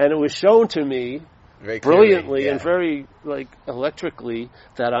 right. And it was shown to me very brilliantly, yeah. And very electrically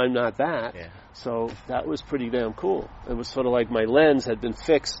that I'm not that. Yeah. So that was pretty damn cool. It was sort of like my lens had been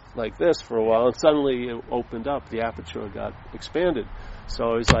fixed like this for a while, and suddenly it opened up. The aperture got expanded.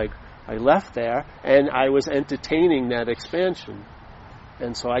 So it was like I left there, and I was entertaining that expansion.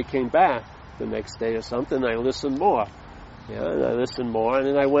 And so I came back the next day or something, and I listened more. Yeah, and I listened more, and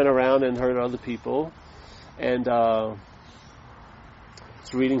then I went around and heard other people, and was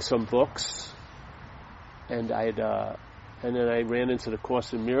reading some books, and and then I ran into the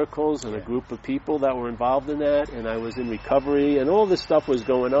Course in Miracles and a group of people that were involved in that, and I was in recovery, and all this stuff was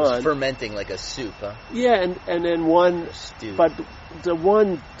going on. It was fermenting like a soup, huh? Yeah, and then one, but the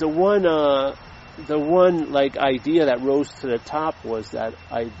one idea that rose to the top was that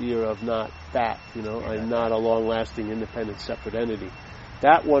idea of not that, I'm not a long-lasting, independent, separate entity.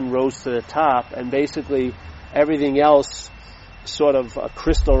 That one rose to the top, and basically everything else sort of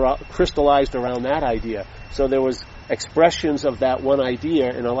crystallized around that idea. So there was expressions of that one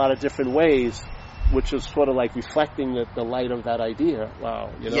idea in a lot of different ways, which was sort of like reflecting the light of that idea. Wow,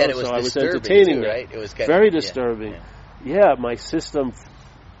 Yeah, it was so disturbing, I was entertaining too, right? It was very disturbing. Yeah, my system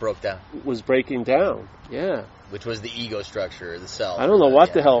broke down. Was breaking down. Yeah. Which was the ego structure, the self. I don't know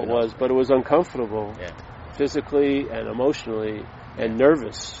what the hell it was, but it was uncomfortable. Yeah. Physically and emotionally and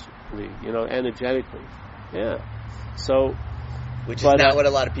nervously, energetically. Yeah. So. Which is not what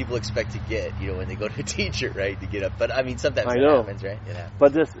a lot of people expect to get, when they go to a teacher, right? To get up. But I mean, sometimes it happens, right? It happens.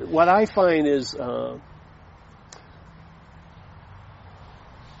 But what I find is,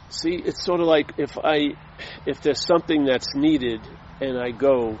 it's sort of like if there's something that's needed and I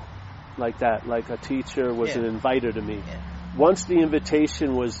go like that, like a teacher was an inviter to me. Yeah. Once the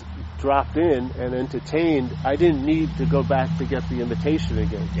invitation was dropped in and entertained, I didn't need to go back to get the invitation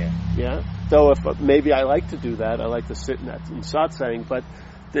again. Yeah. Yeah. Though if maybe I like to do that, I like to sit in satsang, but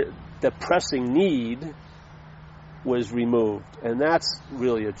the pressing need was removed, and that's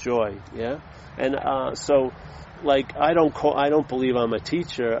really a joy. Yeah. And so, I don't believe I'm a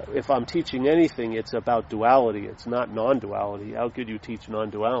teacher. If I'm teaching anything, it's about duality. It's not non-duality. How could you teach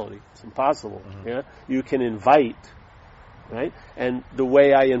non-duality? It's impossible. Mm-hmm. Yeah. You can invite. Right? And the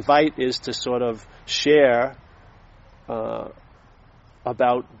way I invite is to sort of share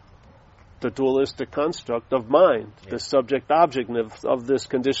about the dualistic construct of mind, the subject-object of this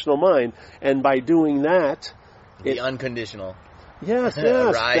conditional mind. And by doing that... The unconditional. Yes,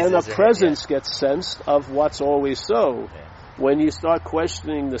 then a presence gets sensed of what's always so. Yeah. When you start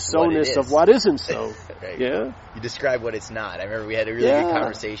questioning the so-ness of what isn't so. Right. Yeah? You describe what it's not. I remember we had a really good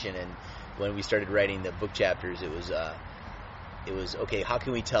conversation, and when we started writing the book chapters, it was okay, how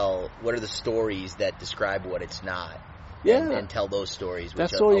can we tell, what are the stories that describe what it's not? Yeah. And tell those stories.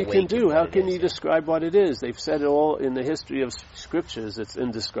 That's all you can do. How can you describe what it is? They've said it all in the history of scriptures. It's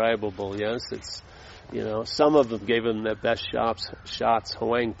indescribable, yes? It's, some of them gave them their best shots.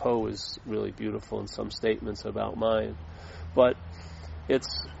 Huang Po is really beautiful in some statements about mind. But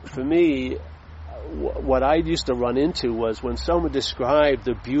it's, for me, what I used to run into was when someone described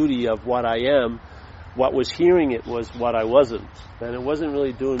the beauty of what I am, what was hearing it was what I wasn't. And it wasn't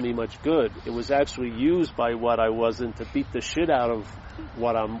really doing me much good. It was actually used by what I wasn't to beat the shit out of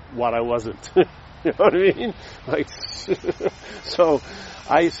what I wasn't. You know what I mean? So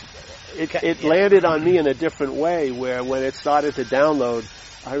it landed on me in a different way, where when it started to download,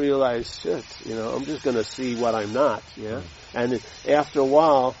 I realized, shit, I'm just going to see what I'm not. Yeah. And after a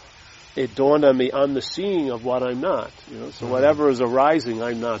while, it dawned on me, I'm the seeing of what I'm not. So whatever is arising,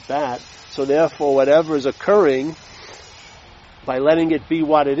 I'm not that. So therefore, whatever is occurring, by letting it be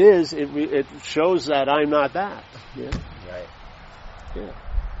what it is, it shows that I'm not that. Yeah. Right. Yeah.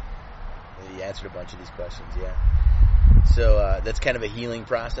 You answered a bunch of these questions. Yeah. So that's kind of a healing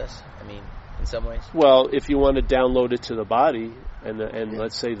process. I mean, in some ways. Well, if you want to download it to the body, and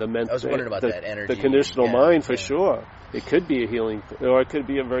let's say the mental, I was wondering about that energy, the conditional mind, for sure. It could be a healing, or it could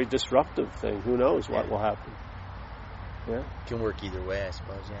be a very disruptive thing. Who knows what will happen? Yeah. It can work either way, I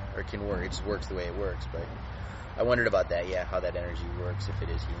suppose, yeah. Or it can work, it just works the way it works. But I wondered about that, how that energy works, if it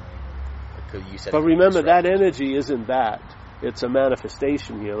is healing. You said, but remember, that energy isn't that. it's a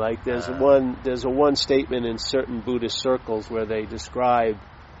manifestation here. Like there's a one statement in certain Buddhist circles where they describe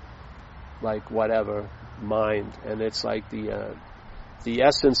like whatever mind, and it's like the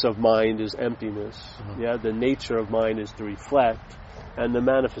essence of mind is emptiness. Yeah, the nature of mind is to reflect, and the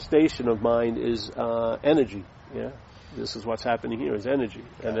manifestation of mind is energy. Yeah, this is what's happening here is energy,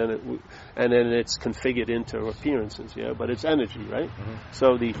 and then it's configured into appearances. Yeah, but it's energy, right?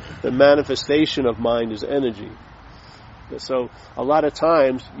 So the manifestation of mind is energy. So a lot of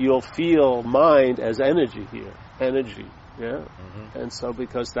times you'll feel mind as energy here, energy. Yeah, and so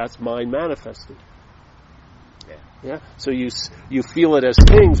because that's mind manifested. Yeah, so you feel it as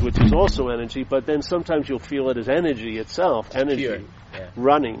things, which is also energy, but then sometimes you'll feel it as energy itself, energy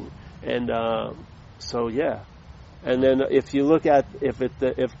running, and so yeah. And then if you look at if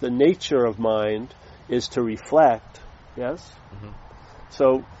the nature of mind is to reflect, yes.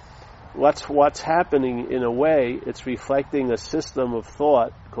 So what's happening in a way? It's reflecting a system of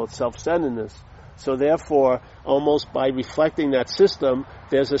thought called self-centeredness. So therefore, almost by reflecting that system,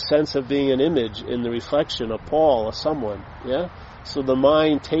 there's a sense of being an image in the reflection of Paul or someone. Yeah. So the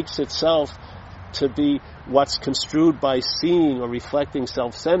mind takes itself to be what's construed by seeing or reflecting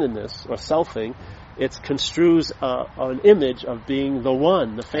self-centeredness or selfing. It construes an image of being the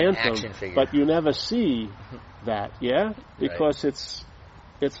one, the phantom. Action figure. But you never see that. Yeah, because it's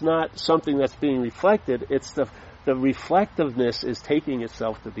not something that's being reflected. It's the reflectiveness is taking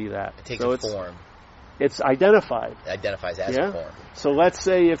itself to be that. It takes a form. It's identified. It identifies as a form. So let's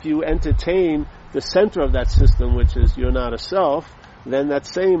say if you entertain the center of that system, which is you're not a self, then that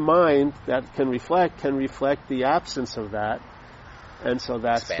same mind that can reflect the absence of that. And so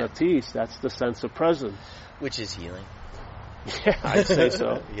that's the peace. That's the sense of presence. Which is healing. Yeah, I'd say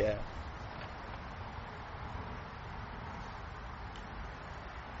so. Yeah.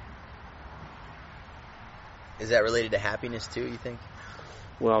 Is that related to happiness too, you think?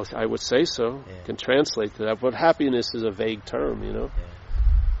 Well, I would say so. Yeah. Can translate to that. But happiness is a vague term, you know.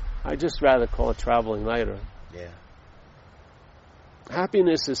 Yeah. I just rather call it traveling lighter. Yeah.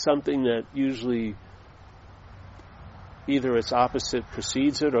 Happiness is something that usually either its opposite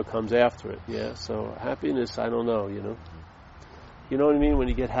precedes it or comes after it. Yeah. So happiness, I don't know, you know. You know what I mean? When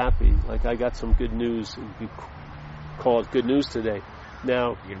you get happy, like I got some good news. You call it good news today. Now,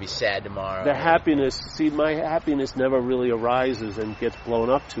 you're going to be sad tomorrow. The happiness, my happiness never really arises and gets blown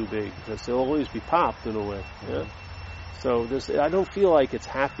up too big because it'll always be popped in a way. Yeah. So I don't feel like it's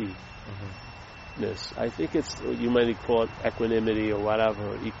happiness. I think it's, you might call it equanimity or whatever,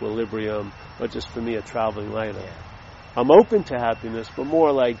 or equilibrium, or just for me a traveling lighter. Yeah. I'm open to happiness, but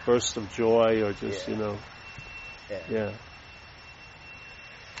more like bursts of joy or just, you know. Yeah.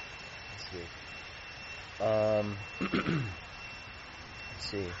 Let's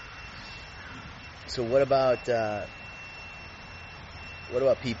see. So what about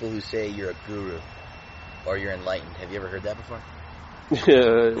people who say you're a guru or you're enlightened? Have you ever heard that before?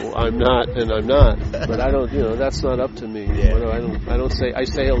 Well, I'm not, and I'm not. But I don't, that's not up to me. Yeah. I don't say, I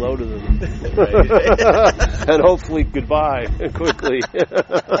say hello to them. And hopefully goodbye quickly.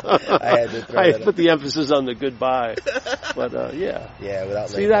 I put the emphasis on the goodbye. But, yeah. Yeah, without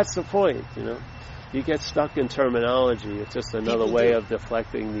See, that's the point, You get stuck in terminology. It's just another way of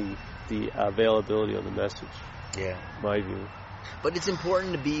deflecting the availability of the message. Yeah. My view. But it's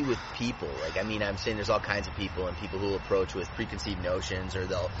important to be with people. I'm saying there's all kinds of people, and people who will approach with preconceived notions, or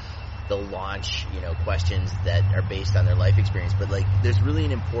they'll launch, questions that are based on their life experience. But there's really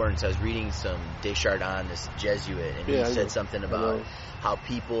an importance. I was reading some Desjardins, this Jesuit, and he said something about how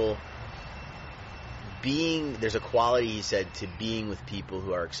people there's a quality, he said, to being with people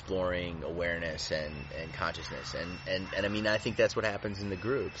who are exploring awareness and consciousness. And I think that's what happens in the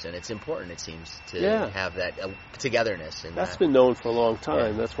groups. And it's important, it seems, to have that togetherness. And that's been known for a long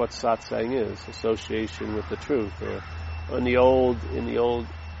time. Yeah. That's what satsang is, association with the truth. In the old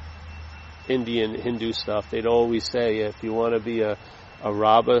Indian Hindu stuff, they'd always say, if you want to be a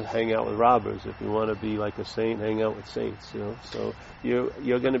robber, hang out with robbers. If you want to be like a saint, hang out with saints. So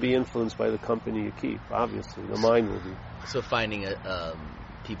you're going to be influenced by the company you keep. Obviously, the mind will be. So finding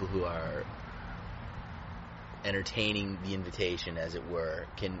people who are entertaining the invitation, as it were,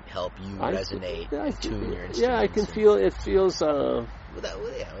 can help you resonate, tune your instruments. Yeah, I can feel it. Feels without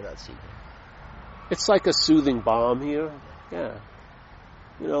seeking. It's like a soothing balm here. Yeah.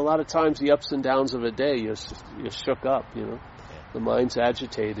 A lot of times the ups and downs of a day, you're shook up. The mind's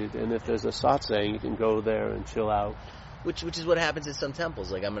agitated, and if there's a satsang, you can go there and chill out. Which is what happens in some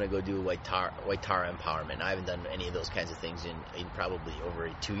temples. Like, I'm going to go do a White Tara empowerment. I haven't done any of those kinds of things in probably over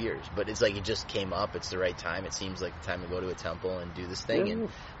 2 years. But it's like it just came up. It's the right time. It seems like the time to go to a temple and do this thing. And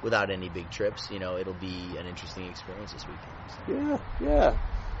without any big trips, it'll be an interesting experience this weekend. So. Yeah.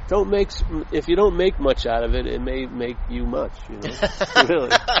 If you don't make much out of it, it may make you much, really.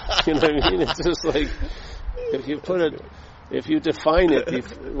 You know what I mean? It's just like, if you define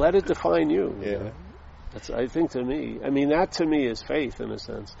it, let it define you. Yeah. I think that to me is faith in a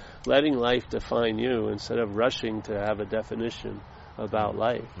sense. Letting life define you instead of rushing to have a definition about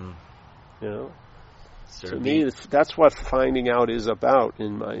life. To me, that's what finding out is about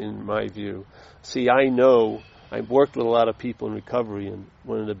in my view. See, I know, I've worked with a lot of people in recovery, and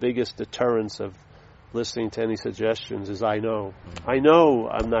one of the biggest deterrents of listening to any suggestions is I know. I know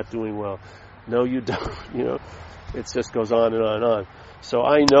I'm not doing well. No, you don't. It just goes on and on and on. So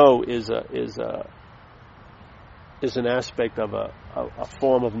I know is an aspect of a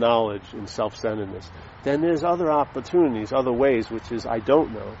form of knowledge in self-centeredness. Then there's other opportunities, other ways, which is I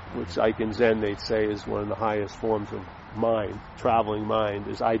don't know, which like in Zen they'd say is one of the highest forms of mind, traveling mind,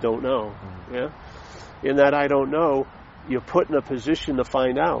 is I don't know. Yeah? In that I don't know, you're put in a position to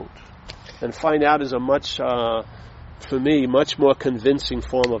find out. And find out is a much, for me, much more convincing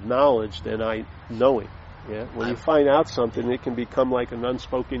form of knowledge than knowing. Yeah? When you find out something, it can become like an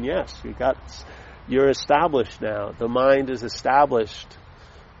unspoken yes. You're established now. The mind is established.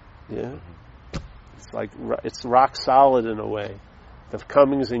 Yeah, it's rock solid in a way. The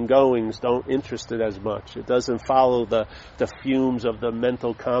comings and goings don't interest it as much. It doesn't follow the fumes of the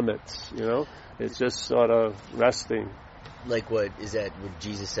mental comets. It's just sort of resting. Like what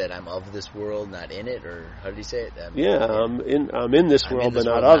Jesus said? I'm of this world, not in it, or how did he say it? I'm in this world, but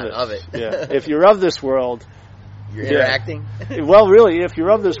not of it. Yeah. If you're of this world, you're interacting. Well, really, if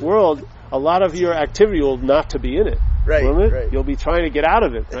you're of this world, a lot of your activity will not to be in it. Right, right. You'll be trying to get out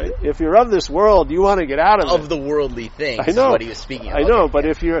of it, right? If you're of this world, you want to get out of it. Of the worldly things, I know. Is what he was speaking of. I know, but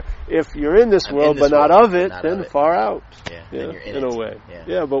if you're in this world but not of it, then far out. Yeah, then you're in a way.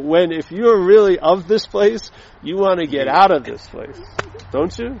 Yeah, but if you're really of this place, you want to get out of this place,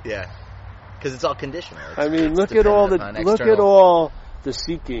 don't you? Yeah, because it's all conditional. Look at all the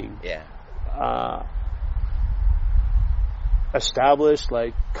seeking. Yeah. Established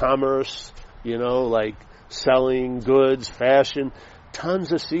like commerce, like selling goods, fashion,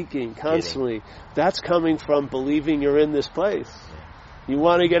 tons of seeking constantly. That's coming from believing you're in this place. You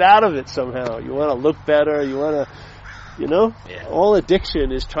want to get out of it somehow. You want to look better. You want to, all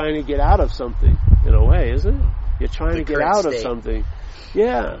addiction is trying to get out of something in a way, isn't it? You're trying to get out of something.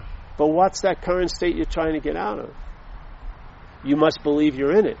 Yeah. But what's that current state you're trying to get out of? You must believe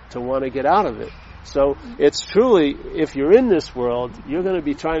you're in it to want to get out of it. So it's truly, if you're in this world, you're going to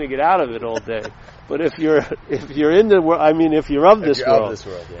be trying to get out of it all day. But if you're in the world, if you're of this world,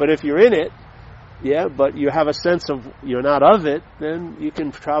 but if you're in it, but you have a sense of you're not of it, then you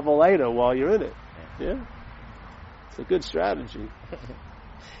can travel later while you're in it. Yeah, it's a good strategy.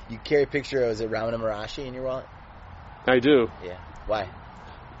 You carry a picture of Ramana Maharshi in your wallet? I do. Yeah. Why?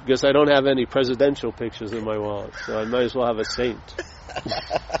 Because I don't have any presidential pictures in my wallet, so I might as well have a saint.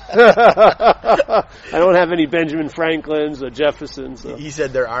 I don't have any Benjamin Franklins or Jeffersons. He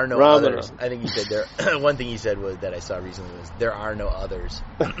said there are no others. I think he said there. One thing he said was that I saw recently was there are no others.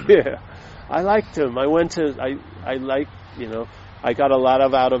 Yeah, I liked him. I got a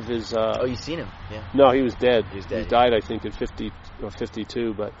lot out of his. You've seen him? Yeah. No, he was dead. He died, I think, at 50 or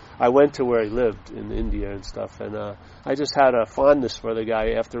 52. But I went to where he lived in India and stuff, and I just had a fondness for the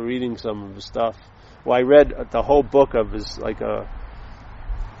guy after reading some of his stuff. Well, I read the whole book of his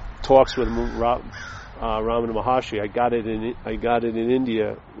talks with Ramana Maharshi. I got it in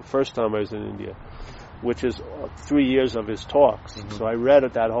India the first time I was in India, which is 3 years of his talks. Mm-hmm. So I read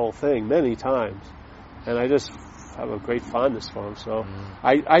that whole thing many times, and I just have a great fondness for him. So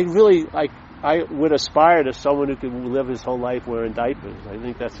I really I would aspire to someone who could live his whole life wearing diapers. I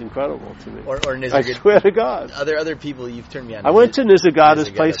think that's incredible to me. Or I swear to God. Other people you've turned me on. I went to Nisargada's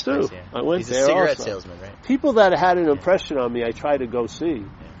place too. Yeah. I went He's there a cigarette also. salesman, right? People that had an impression on me, I tried to go see.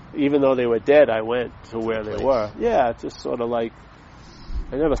 Yeah. Even though they were dead, I went to where they were. Yeah, just sort of like,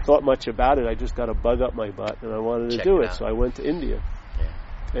 I never thought much about it. I just got a bug up my butt, and I wanted to do it, so I went to India.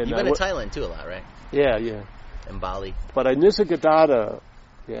 Yeah. And you've been to Thailand too a lot, right? Yeah, yeah. And Bali. But Nisargadatta,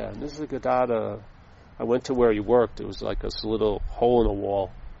 I went to where he worked. It was like this little hole in a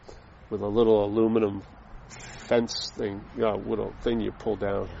wall with a little aluminum fence thing, little thing you pull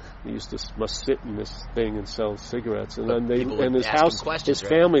down. He used to must sit in this thing and sell cigarettes. And then his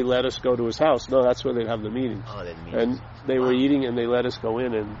family let us go to his house. No, that's where they'd have the meeting. Oh, they'd meet. And they were eating, and they let us go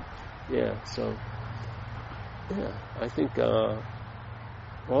in, and so. Yeah, I think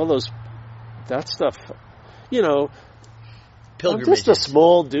all that stuff, you know, I'm just a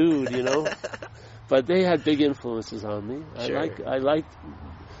small dude, you know, but they had big influences on me. Sure. I like,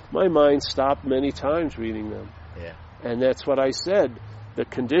 my mind stopped many times reading them. Yeah. And that's what I said. The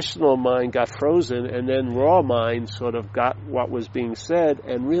conditional mind got frozen, and then raw mind sort of got what was being said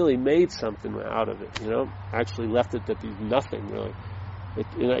and really made something out of it, you know, actually left it to be nothing, really.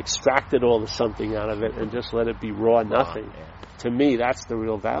 It extracted all the something out of it and just let it be raw nothing. Yeah. To me, that's the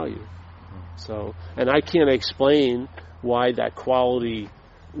real value. So, and I can't explain why that quality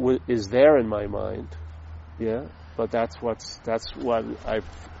is there in my mind, yeah, but that's what's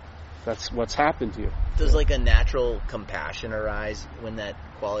happened here. Does like a natural compassion arise when that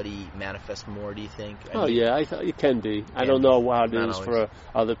quality manifests more, do you think? Yeah, it can be. I don't know how it is for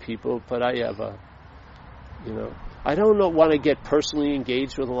other people, but I have I don't want to get personally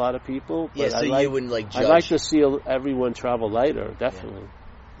engaged with a lot of people. But so you wouldn't like judge. I'd like to see everyone travel lighter, definitely.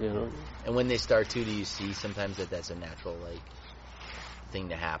 Yeah. You know. And when they start to, do you see sometimes that's a natural like thing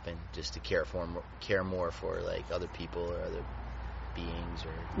to happen, just to care more for like other people or other beings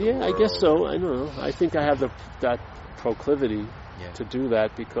or the world? I guess so. I don't know. I think I have that proclivity to do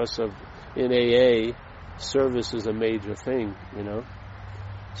that because of in AA, service is a major thing. You know,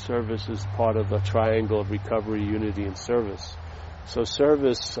 service is part of the triangle of recovery, unity, and service. So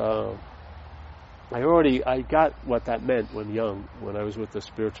service, I got what that meant when I was with the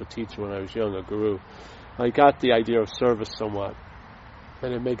spiritual teacher when I was young, a guru. I got the idea of service somewhat.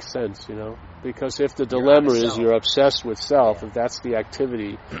 And it makes sense, you know, because if the dilemma is you're obsessed with self, if that's the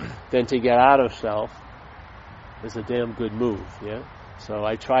activity, then to get out of self is a damn good move, yeah? So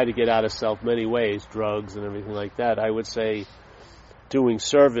I try to get out of self many ways, drugs and everything like that. I would say doing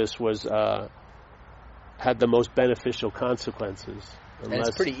service had the most beneficial consequences. And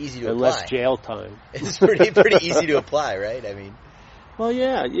it's pretty easy to apply. Less jail time. It's pretty easy to apply, right? I mean... Well,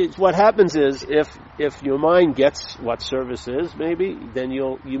 yeah. What happens is if your mind gets what service is, maybe then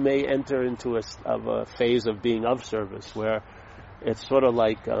you may enter into a phase of being of service where it's sort of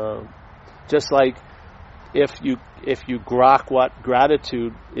like just like if you grok what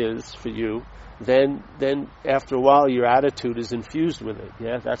gratitude is for you, then after a while your attitude is infused with it.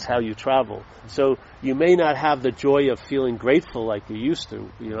 Yeah, that's how you travel. So you may not have the joy of feeling grateful like you used to,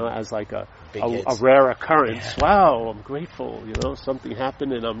 you know, as like a rare occurrence. Yeah. Wow, I'm grateful. You know, something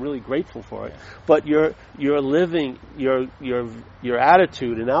happened and I'm really grateful for it. But your living, your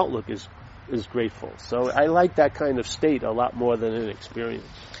attitude and outlook is grateful. So I like that kind of state a lot more than an experience.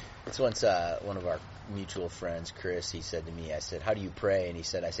 It's once one of our mutual friends, Chris, he said to me, I said, "How do you pray?" And he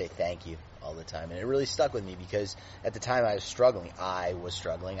said, "I say thank you all the time." And it really stuck with me because at the time I was struggling. I was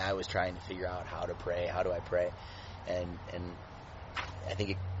trying to figure out how to pray. How do I pray? And I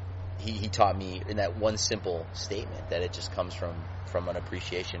think he taught me in that one simple statement that it just comes from an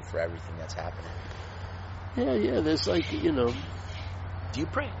appreciation for everything that's happening. Yeah. There's like, you know. Do you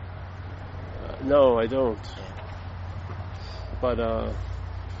pray? No, I don't. Yeah.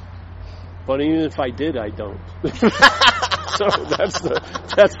 But even if I did, I don't. So that's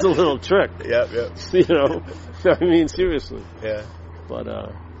the little trick. Yep. You know, I mean, seriously. Yeah. But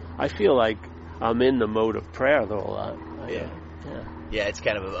I feel like I'm in the mode of prayer though a lot. Yeah, it's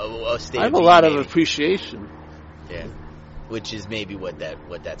kind of a state. I have a lot of appreciation. Yeah, which is maybe what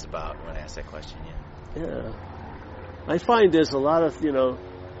that's about when I ask that question. Yeah. I find there's a lot of, you know,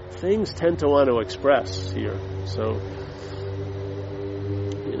 things tend to want to express here. So,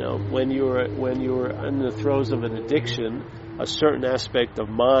 you know, when you're in the throes of an addiction, a certain aspect of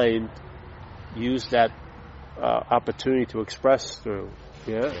mind use that opportunity to express through.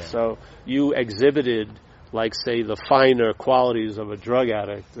 Yeah. So you exhibited, like, say, the finer qualities of a drug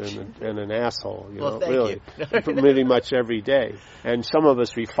addict and an asshole, you know, really, pretty much every day. And some of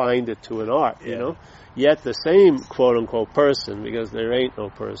us refined it to an art, you know. Yet the same quote-unquote person, because there ain't no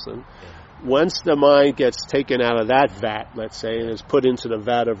person, once the mind gets taken out of that vat, let's say, and is put into the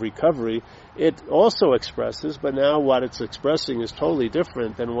vat of recovery, it also expresses, but now what it's expressing is totally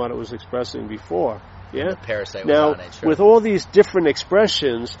different than what it was expressing before. Yeah. Parasite now, was on it, sure. With all these different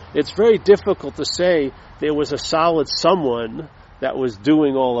expressions, it's very difficult to say there was a solid someone that was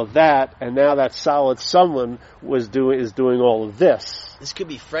doing all of that, and now that solid someone is doing all of this. This could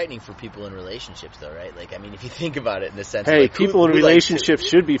be frightening for people in relationships, though, right? Like, I mean, if you think about it in the sense, hey, like, people in relationships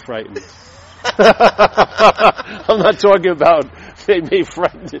should be frightened. I'm not talking about they may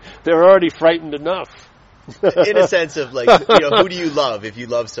frighten. They're already frightened enough. In a sense of, like, you know, who do you love if you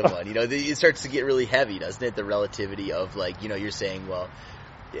love someone? You know, it starts to get really heavy, doesn't it? The relativity of, like, you know, you're saying, well,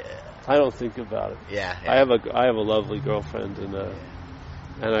 yeah. I don't think about it. Yeah. I have a lovely girlfriend, and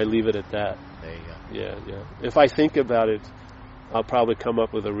I leave it at that. There you go. Yeah. If I think about it, I'll probably come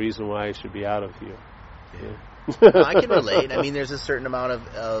up with a reason why I should be out of here. Yeah. I can relate. I mean, there's a certain amount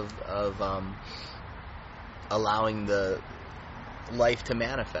of allowing the life to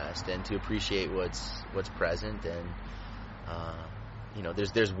manifest and to appreciate what's present, and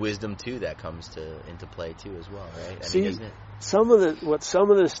there's wisdom too that comes into play too as well, right? See, isn't it? some of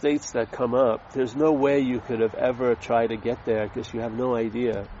the states that come up, there's no way you could have ever tried to get there because you have no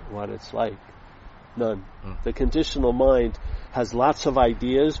idea what it's like. None. The conditional mind has lots of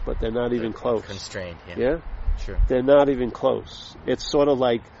ideas, but they're not even close. Constrained. Yeah? Sure. They're not even close. It's sort of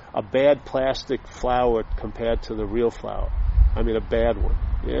like a bad plastic flower compared to the real flower. I mean, a bad one.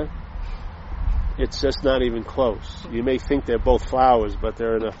 Yeah? It's just not even close. You may think they're both flowers, but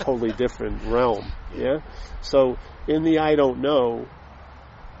they're in a totally different realm. Yeah? So, in the I don't know,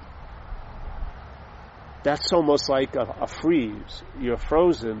 that's almost like a freeze. You're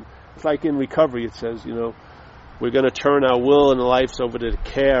frozen. It's like in recovery, it says, we're going to turn our will and lives over to the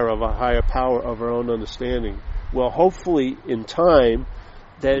care of a higher power of our own understanding. Well, hopefully, in time,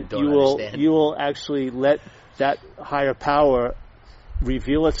 that you will actually let that higher power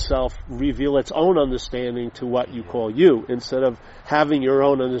reveal its own understanding to what you call you, instead of having your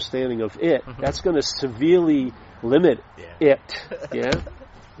own understanding of it. That's going to severely limit it.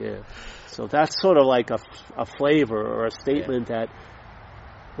 Yeah. So that's sort of like a flavor or a statement that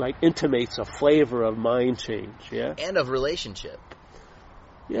like intimates a flavor of mind change. Yeah. And of relationship.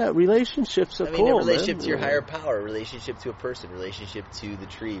 Yeah, relationships are cool. A relationship man. to your higher power, relationship to a person, relationship to the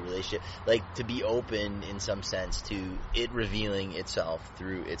tree, relationship, like to be open in some sense to it revealing itself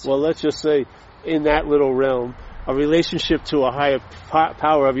through its... Well, let's just say, in that little realm, a relationship to a higher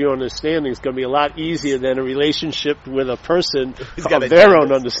power of your understanding is going to be a lot easier than a relationship with a person of their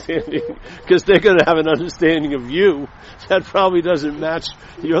own understanding, because they're going to have an understanding of you that probably doesn't match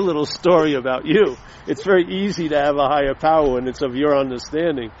your little story about you. It's very easy to have a higher power when it's of your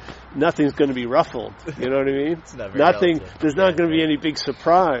understanding. Nothing's going to be ruffled. You know what I mean? It's not very Nothing. relative. There's not going to be any big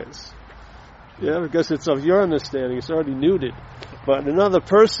surprise. Yeah, because it's of your understanding. It's already neutered. But another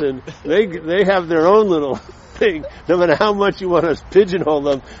person, they have their own little thing. No matter how much you want to pigeonhole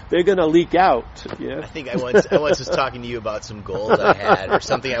them, they're going to leak out. Yeah. I think I once was talking to you about some goals I had or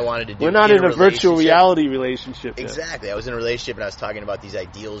something I wanted to do. We're not in a virtual reality relationship. Exactly. I was in a relationship and I was talking about these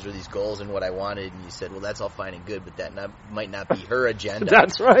ideals or these goals and what I wanted, and you said, well, that's all fine and good, but that might not be her agenda.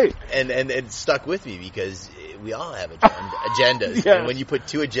 That's right. And it stuck with me because we all have agendas. Yes. And when you put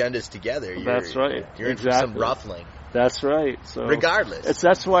two agendas together, that's right. You're in for some ruffling. That's right. So regardless,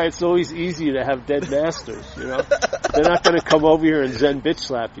 that's why it's always easy to have dead masters. They're not going to come over here and Zen bitch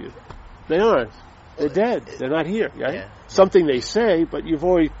slap you. They aren't. They're dead. They're not here. Right? Yeah. Something they say, but you've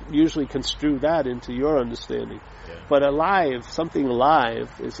always usually construed that into your understanding. Yeah. But something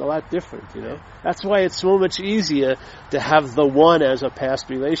alive is a lot different. That's why it's so much easier to have the one as a past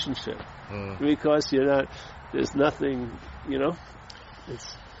relationship, because there's nothing.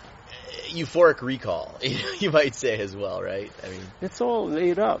 It's euphoric recall, you might say as well, right? I mean, it's all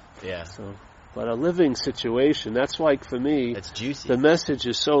made up. Yeah. But a living situation, that's like, for me, it's juicy. The message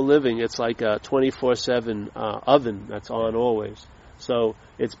is so living, it's like a 24/7 oven that's on always. So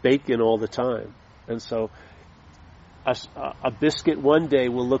it's baking all the time. And so a biscuit one day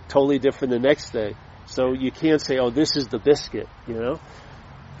will look totally different the next day. So you can't say, oh, this is the biscuit,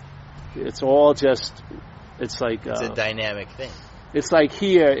 It's all just, it's like... It's a dynamic thing. It's like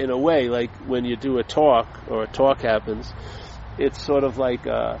here, in a way, like when you do a talk, or a talk happens, it's sort of like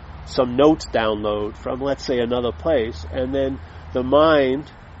some notes download from, let's say, another place, and then the mind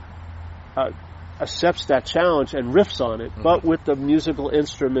accepts that challenge and riffs on it, but with the musical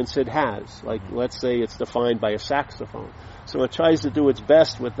instruments it has. Like, let's say it's defined by a saxophone. So it tries to do its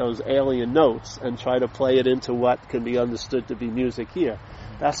best with those alien notes and try to play it into what can be understood to be music here.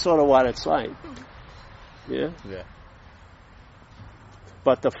 That's sort of what it's like. Yeah? Yeah.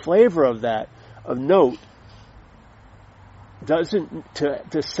 But the flavor of that, of note,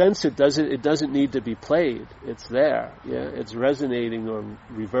 to sense it doesn't need to be played. It's there. Yeah, it's resonating or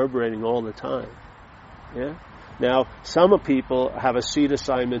reverberating all the time. Yeah. Now, some people have a seed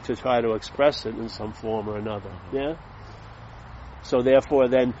assignment to try to express it in some form or another. Yeah. So therefore,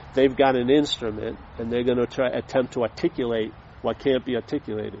 then they've got an instrument, and they're going to attempt to articulate what can't be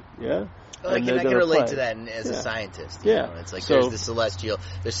articulated. Yeah. Well, I can relate to that as a scientist. It's like there's the celestial,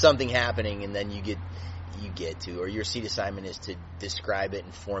 there's something happening, and then you get to, or your seed assignment is to describe it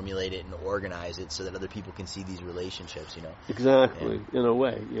and formulate it and organize it so that other people can see these relationships. Exactly, in a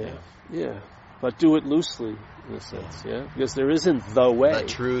way. Yeah. but do it loosely in a sense, yeah? Because there isn't the way. The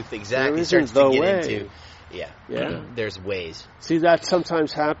truth, exactly. There Starts isn't the to get way. into, yeah. There's ways. See, that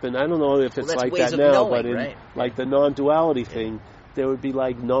sometimes happen. I don't know if it's that's like ways that of now, knowing, but in right? like the non-duality thing, there would be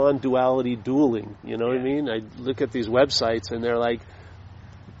like non-duality dueling. You know what I mean? I look at these websites and they're like,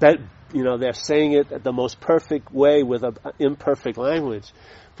 that, you know, they're saying it the most perfect way with an imperfect language.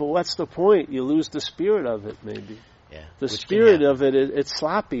 But what's the point? You lose the spirit of it, maybe. Yeah. The spirit of it, it's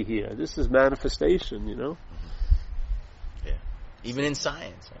sloppy here. This is manifestation, you know? Yeah. Even in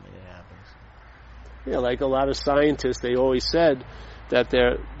science, I mean, it happens. Yeah, like a lot of scientists, they always said that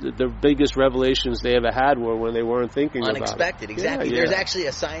the biggest revelations they ever had were when they weren't thinking unexpected, about it. Exactly. Yeah, There's actually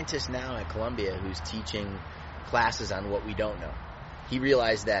a scientist now at Columbia who's teaching classes on what we don't know. He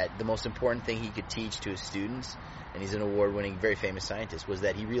realized that the most important thing he could teach to his students, and he's an award-winning, very famous scientist, was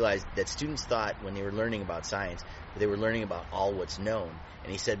that he realized that students thought when they were learning about science, they were learning about all what's known.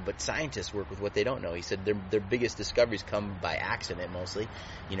 And he said, but scientists work with what they don't know. He said their biggest discoveries come by accident mostly,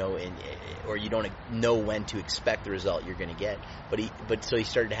 you know, or you don't know when to expect the result you're going to get. So he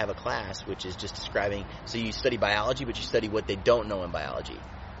started to have a class which is just describing. So you study biology, but you study what they don't know in biology.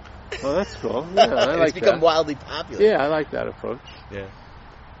 Oh, that's cool. Yeah, I like that. It's become wildly popular. Yeah, I like that approach. Yeah.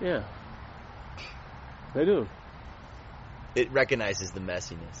 Yeah. I do. It recognizes the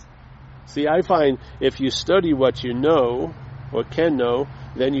messiness. See, I find if you study what you know or can know,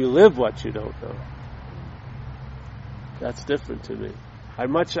 then you live what you don't know. That's different to me. I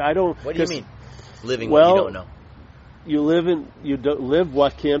don't. What do you mean? Living what you don't know. You don't live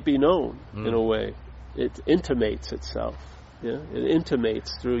what can't be known in a way. It intimates itself. Yeah, it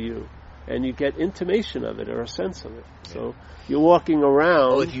intimates through you, and you get intimation of it or a sense of it. Yeah. So you're walking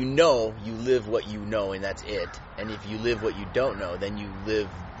around. Oh, if you know, you live what you know, and that's it. And if you live what you don't know, then you live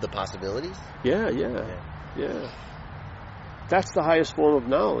the possibilities. Yeah. That's the highest form of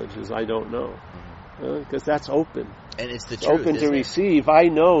knowledge. Is I don't know, because that's open. And it's the it's truth. Open to receive. I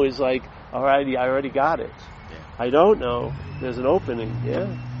know is like, alrighty, I already got it. Yeah. I don't know. There's an opening. Yeah.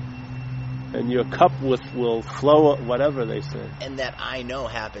 And your cup will flow, whatever they say. And that I know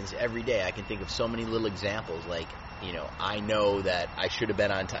happens every day. I can think of so many little examples, like, you know, I know that I should have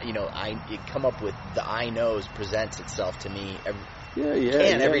been on time. You know, you come up with the I knows presents itself to me every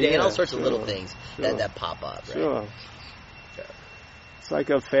day, and all sorts of little things that pop up. Right? Sure. It's like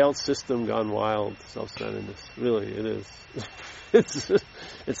a failed system gone wild, self-centeredness. Really, it is.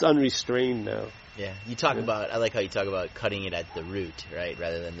 It's unrestrained now. Yeah. You talk about, I like how you talk about cutting it at the root, right,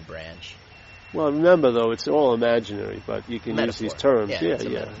 rather than the branch. Well, remember though, it's all imaginary, but you can use these terms.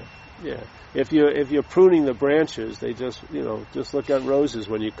 Yeah. If you're pruning the branches, they just look at roses.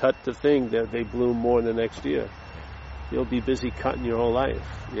 When you cut the thing, they bloom more the next year. You'll be busy cutting your whole life.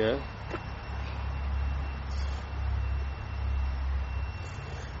 Yeah.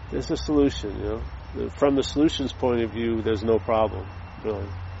 There's a solution. You know, from the solution's point of view, there's no problem really.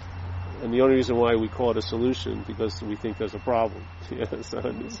 And the only reason why we call it a solution because we think there's a problem. Yeah,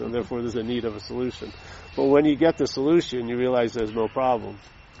 so therefore there's a need of a solution. But when you get the solution, you realize there's no problem.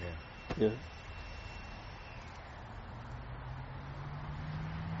 Yeah.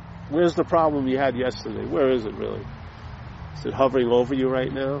 Where's the problem you had yesterday? Where is it really? Is it hovering over you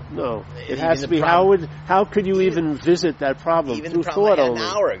right now? No. It has to be. How could you even visit that problem? Even through the problem thought I had only? An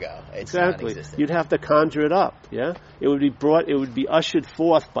hour ago. It's exactly. Non-existent. You'd have to conjure it up. Yeah. It would be brought. It would be ushered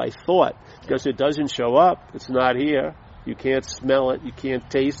forth by thought because it doesn't show up. It's not here. You can't smell it. You can't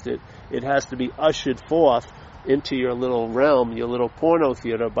taste it. It has to be ushered forth into your little realm, your little porno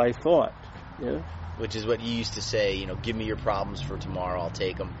theater by thought. Yeah. Which is what you used to say. You know, give me your problems for tomorrow. I'll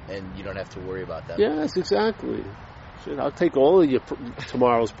take them, and you don't have to worry about them. Yes, exactly. I'll take all of your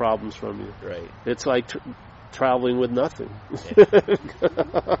tomorrow's problems from you. Right. It's like traveling with nothing. Yeah.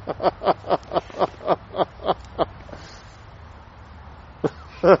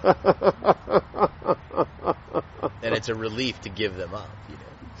 And it's a relief to give them up. You know,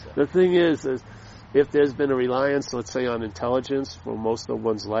 so. The thing is if there's been a reliance, let's say, on intelligence for most of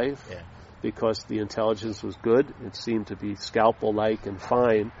one's life, because the intelligence was good, it seemed to be scalpel-like and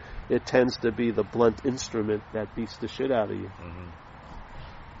fine, it tends to be the blunt instrument that beats the shit out of you. Mm-hmm.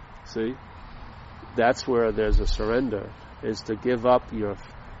 See? That's where there's a surrender, is to give up your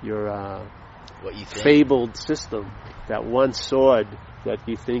what you think. Fabled system, that one sword that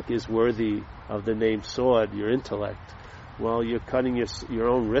you think is worthy of the name sword, your intellect. Well, you're cutting your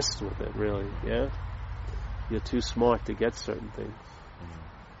own wrists with it, really, yeah? You're too smart to get certain things.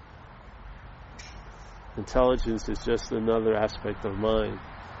 Intelligence is just another aspect of mind.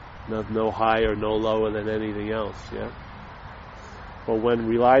 No higher, no lower than anything else, yeah? But when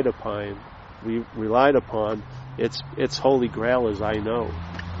relied upon, its holy grail is I know,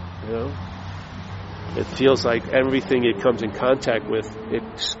 you know? it feels like everything it comes in contact with, it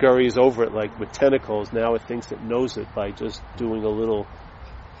scurries over it like with tentacles. Now it thinks it knows it by just doing a little,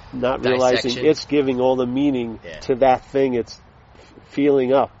 not realizing dissection. it's giving all the meaning to that thing it's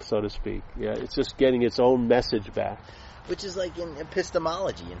feeling up, so to speak. Yeah, it's just getting its own message back. Which is like in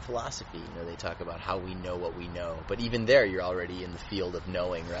epistemology, in philosophy, they talk about how we know what we know. But even there, you're already in the field of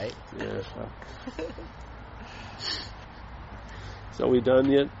knowing, right? Yeah. So we done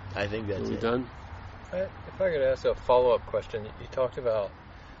yet? I think that's we it. Done? If I could ask a follow-up question, you talked about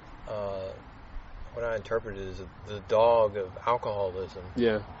what I interpreted as the dog of alcoholism.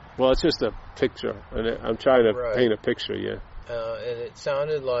 Yeah. Well, it's just a picture, and I'm trying to paint a picture. Yeah. And it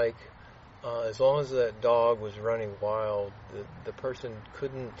sounded like as long as that dog was running wild, the person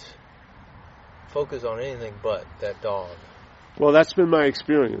couldn't focus on anything but that dog. Well, that's been my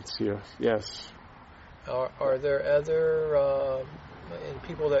experience here. Yes. Are there other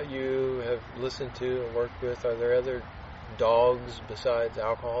people that you have listened to and worked with? Are there other dogs besides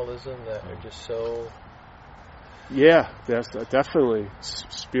alcoholism that are just so? Yeah, that's definitely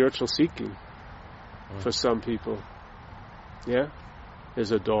spiritual seeking for some people. Yeah,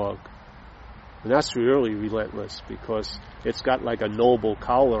 is a dog. And that's really relentless because it's got like a noble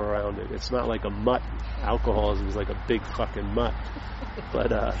collar around it. It's not like a mutt. Alcoholism is like a big fucking mutt.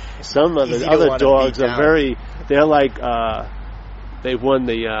 But some of the other dogs are they're like, they've won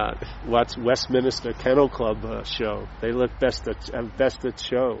the Westminster Kennel Club show. They look best at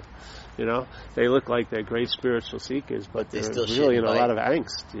show. They look like they're great spiritual seekers, but they're really in a lot of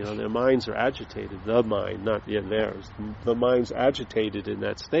angst. Their minds are agitated. The mind, not theirs. The mind's agitated in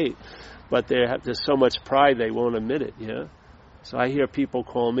that state. But there's so much pride they won't admit it, So I hear people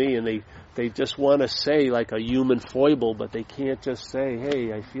call me and they just want to say like a human foible, but they can't just say,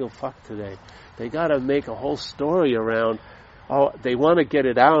 hey, I feel fucked today. They got to make a whole story around, they want to get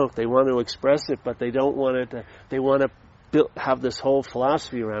it out, they want to express it, but they don't want it to, they want to have this whole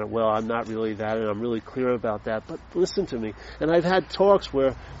philosophy around it. Well, I'm not really that, and I'm really clear about that, but listen to me. And I've had talks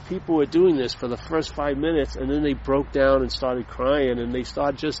where people were doing this for the first 5 minutes, and then they broke down and started crying, and they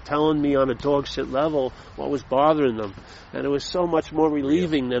started just telling me on a dog shit level what was bothering them. And it was so much more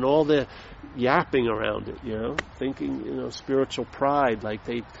relieving than all the yapping around it, thinking, spiritual pride, like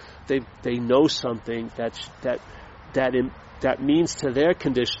they know something that means to their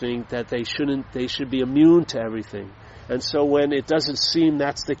conditioning that they should be immune to everything. And so when it doesn't seem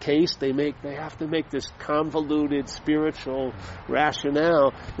that's the case, they have to make this convoluted spiritual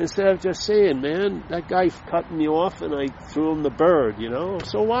rationale instead of just saying, man, that guy cut me off and I threw him the bird,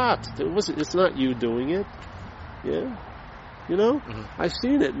 So what? It's not you doing it. Yeah? I've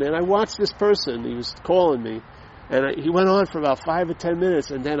seen it, man. I watched this person. He was calling me. And he went on for about 5 or 10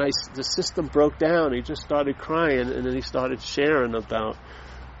 minutes, and then the system broke down. He just started crying, and then he started sharing about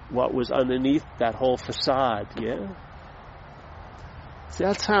what was underneath that whole facade, yeah? See,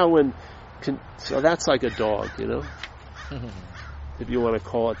 that's how so that's like a dog, if you want to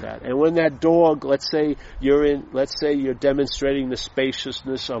call it that. And when that dog, let's say you're demonstrating the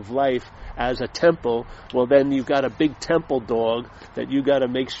spaciousness of life as a temple, well then you've got a big temple dog that you got to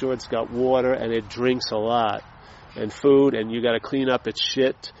make sure it's got water and it drinks a lot. And food, and you got to clean up its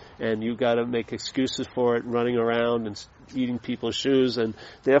shit, and you got to make excuses for it, running around and eating people's shoes, and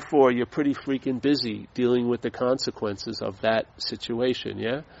therefore you're pretty freaking busy dealing with the consequences of that situation,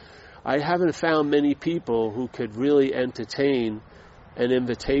 yeah? I haven't found many people who could really entertain an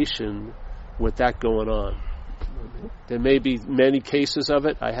invitation with that going on. There may be many cases of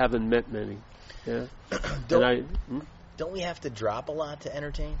it. I haven't met many, yeah? Don't we have to drop a lot to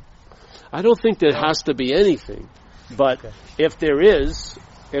entertain? I don't think there has to be anything, but if there is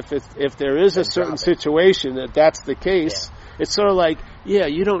a certain situation that's the case, it's sort of like,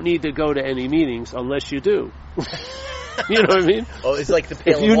 you don't need to go to any meetings unless you do. You know what I mean? Oh, it's like the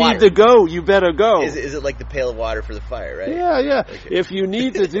pail of water. If you need to go, you better go. Is it like the pail of water for the fire, right? Yeah. Okay. If you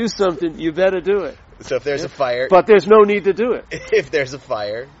need to do something, you better do it. So if there's a fire... But there's no need to do it. If there's a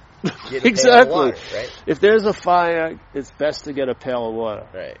fire... Get a exactly. pail of water, right? If there's a fire, it's best to get a pail of water.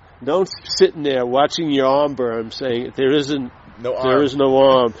 Right. Don't sitting there watching your arm burn, saying there is no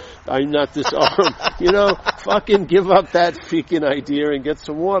arm. I'm not disarmed. Fucking give up that freaking idea and get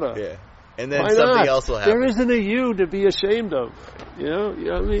some water. Yeah. And then something else will happen. There isn't a you to be ashamed of. You know what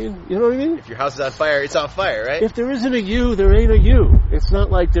I mean? You know what I mean? If your house is on fire, it's on fire, right? If there isn't a you, there ain't a you. It's not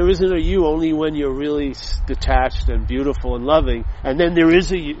like there isn't a you only when you're really detached and beautiful and loving, and then there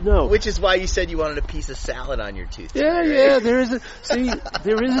is a you. No. Which is why you said you wanted a piece of salad on your tooth. Yeah, there isn't. See,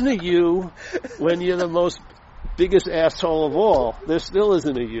 there isn't a you when you're the most biggest asshole of all. There still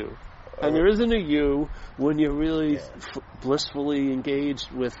isn't a you. And there isn't a you when you're really blissfully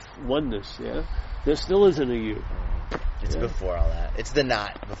engaged with oneness, yeah? There still isn't a you. It's before all that. It's the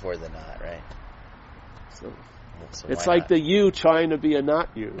not before the not, right? So why it's like not? the you trying to be a not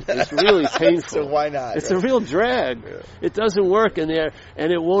you. It's really painful. So why not? It's a real drag. Yeah. It doesn't work in there,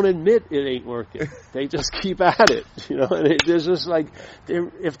 and it won't admit it ain't working. They just keep at it, And there's just like,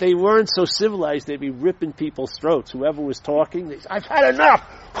 if they weren't so civilized, they'd be ripping people's throats. Whoever was talking, they'd say, "I've had enough."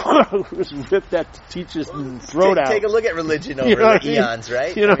 Just rip that teacher's throat out. Take a look at religion over the eons,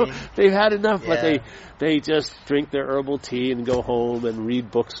 right? They've had enough, Yeah. but they just drink their herbal tea and go home and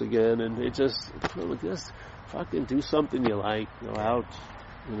read books again, and it just fucking do something you like. Go out,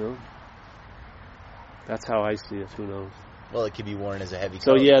 That's how I see it. Who knows? Well, it could be worn as a heavy coat.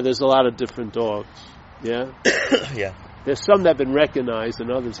 So yeah, there's a lot of different dogs. Yeah, Yeah. there's some that have been recognized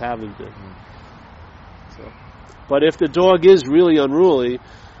and others haven't been. So, but if the dog is really unruly,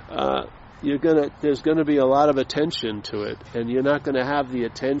 there's gonna be a lot of attention to it, and you're not gonna have the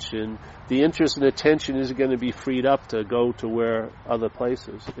attention. The interest and attention isn't going to be freed up to go to where other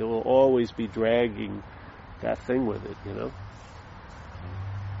places. It will always be dragging that thing with it,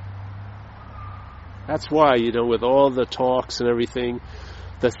 That's why, with all the talks and everything,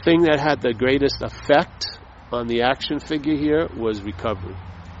 the thing that had the greatest effect on the action figure here was recovery.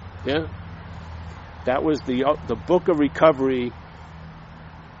 Yeah? That was the book of recovery.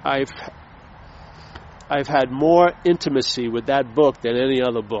 I've had more intimacy with that book than any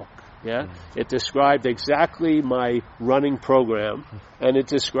other book. Yeah, it described exactly my running program, and it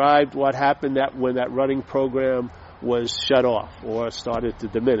described what happened when that running program was shut off or started to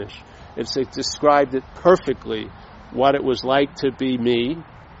diminish. It described it perfectly, what it was like to be me,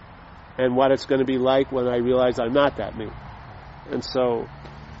 and what it's going to be like when I realize I'm not that me. And so,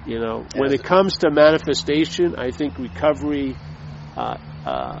 when it comes to manifestation, I think recovery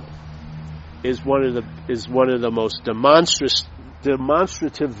is one of the most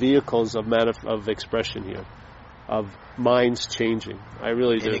demonstrative vehicles of expression here, of minds changing. I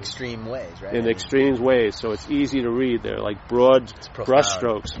really do. In extreme ways, right? In extreme ways, so it's easy to read. They're like broad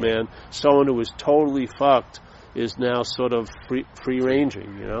brushstrokes, man. Someone who was totally fucked is now sort of free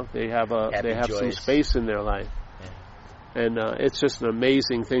ranging. They have some space in their life, and it's just an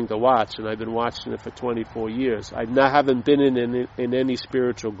amazing thing to watch. And I've been watching it for 24 years. I haven't been in any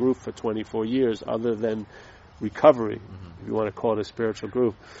spiritual group for 24 years, other than recovery, if you want to call it a spiritual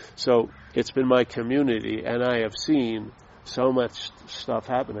group. So it's been my community, and I have seen so much stuff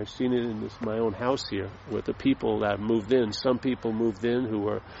happen. I've seen it in my own house here with the people that moved in. Some people moved in who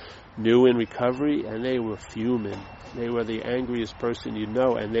were new in recovery, and they were fuming. They were the angriest person you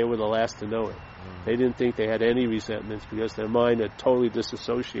know, and they were the last to know it. They didn't think they had any resentments because their mind had totally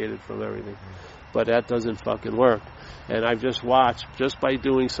disassociated from everything. But that doesn't fucking work. And I've just watched, just by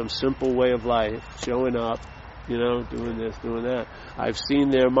doing some simple way of life, showing up, doing this, doing that, I've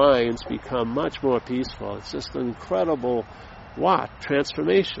seen their minds become much more peaceful. It's just an incredible,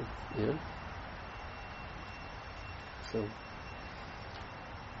 transformation, So,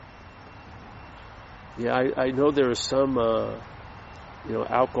 yeah, I know there are some,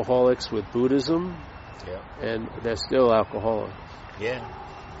 alcoholics with Buddhism, and they're still alcoholics. Yeah,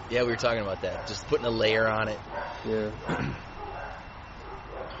 we were talking about that. Just putting a layer on it. Yeah. Putting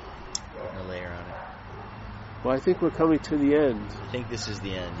a layer on it. Well, I think we're coming to the end. I think this is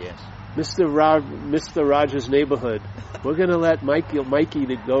the end, yes. Mr. Rogers' Neighborhood. We're going to let Mikey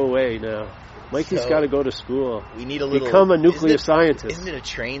to go away now. Mikey's got to go to school. We need a little... Become a nuclear scientist. Isn't it a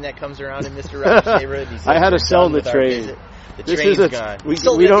train that comes around in Mr. Rogers' Neighborhood? I had to sell the train. The train's gone.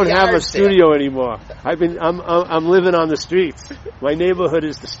 We don't have a studio anymore. I'm living on the streets. My neighborhood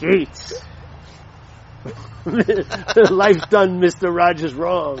is the streets. Life done Mr. Rogers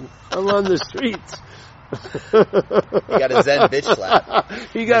wrong. I'm on the streets. He got a Zen bitch slap.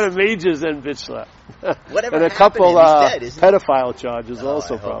 He got a major Zen bitch slap. Whatever and a couple pedophile charges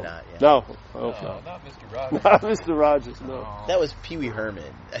also probably. Not, yeah. No, not Mr. Rogers. Not Mr. Rogers, no. That was Pee Wee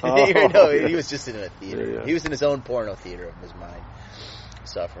Herman. Oh. No, he was just in a theater. Yeah. He was in his own porno theater of his mind.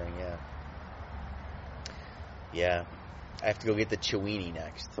 Suffering, Yeah. I have to go get the Chewini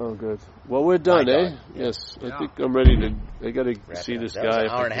next. Oh, good. Well, we're done, eh? Yes. I think I'm ready to... I got to see this that guy.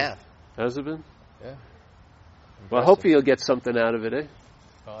 Was an hour and a half. Has it been? Yeah. Well, I hope you'll get something out of it, eh?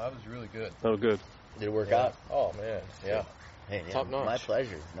 Oh, that was really good. Oh, good. Did it work out? Oh, man. Yeah. Hey, Top notch. My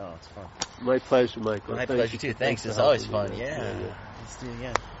pleasure. No, it's fun. My pleasure, Michael. My pleasure, too. Thanks. It's always fun. Yeah. Let's do it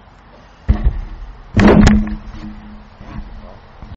again.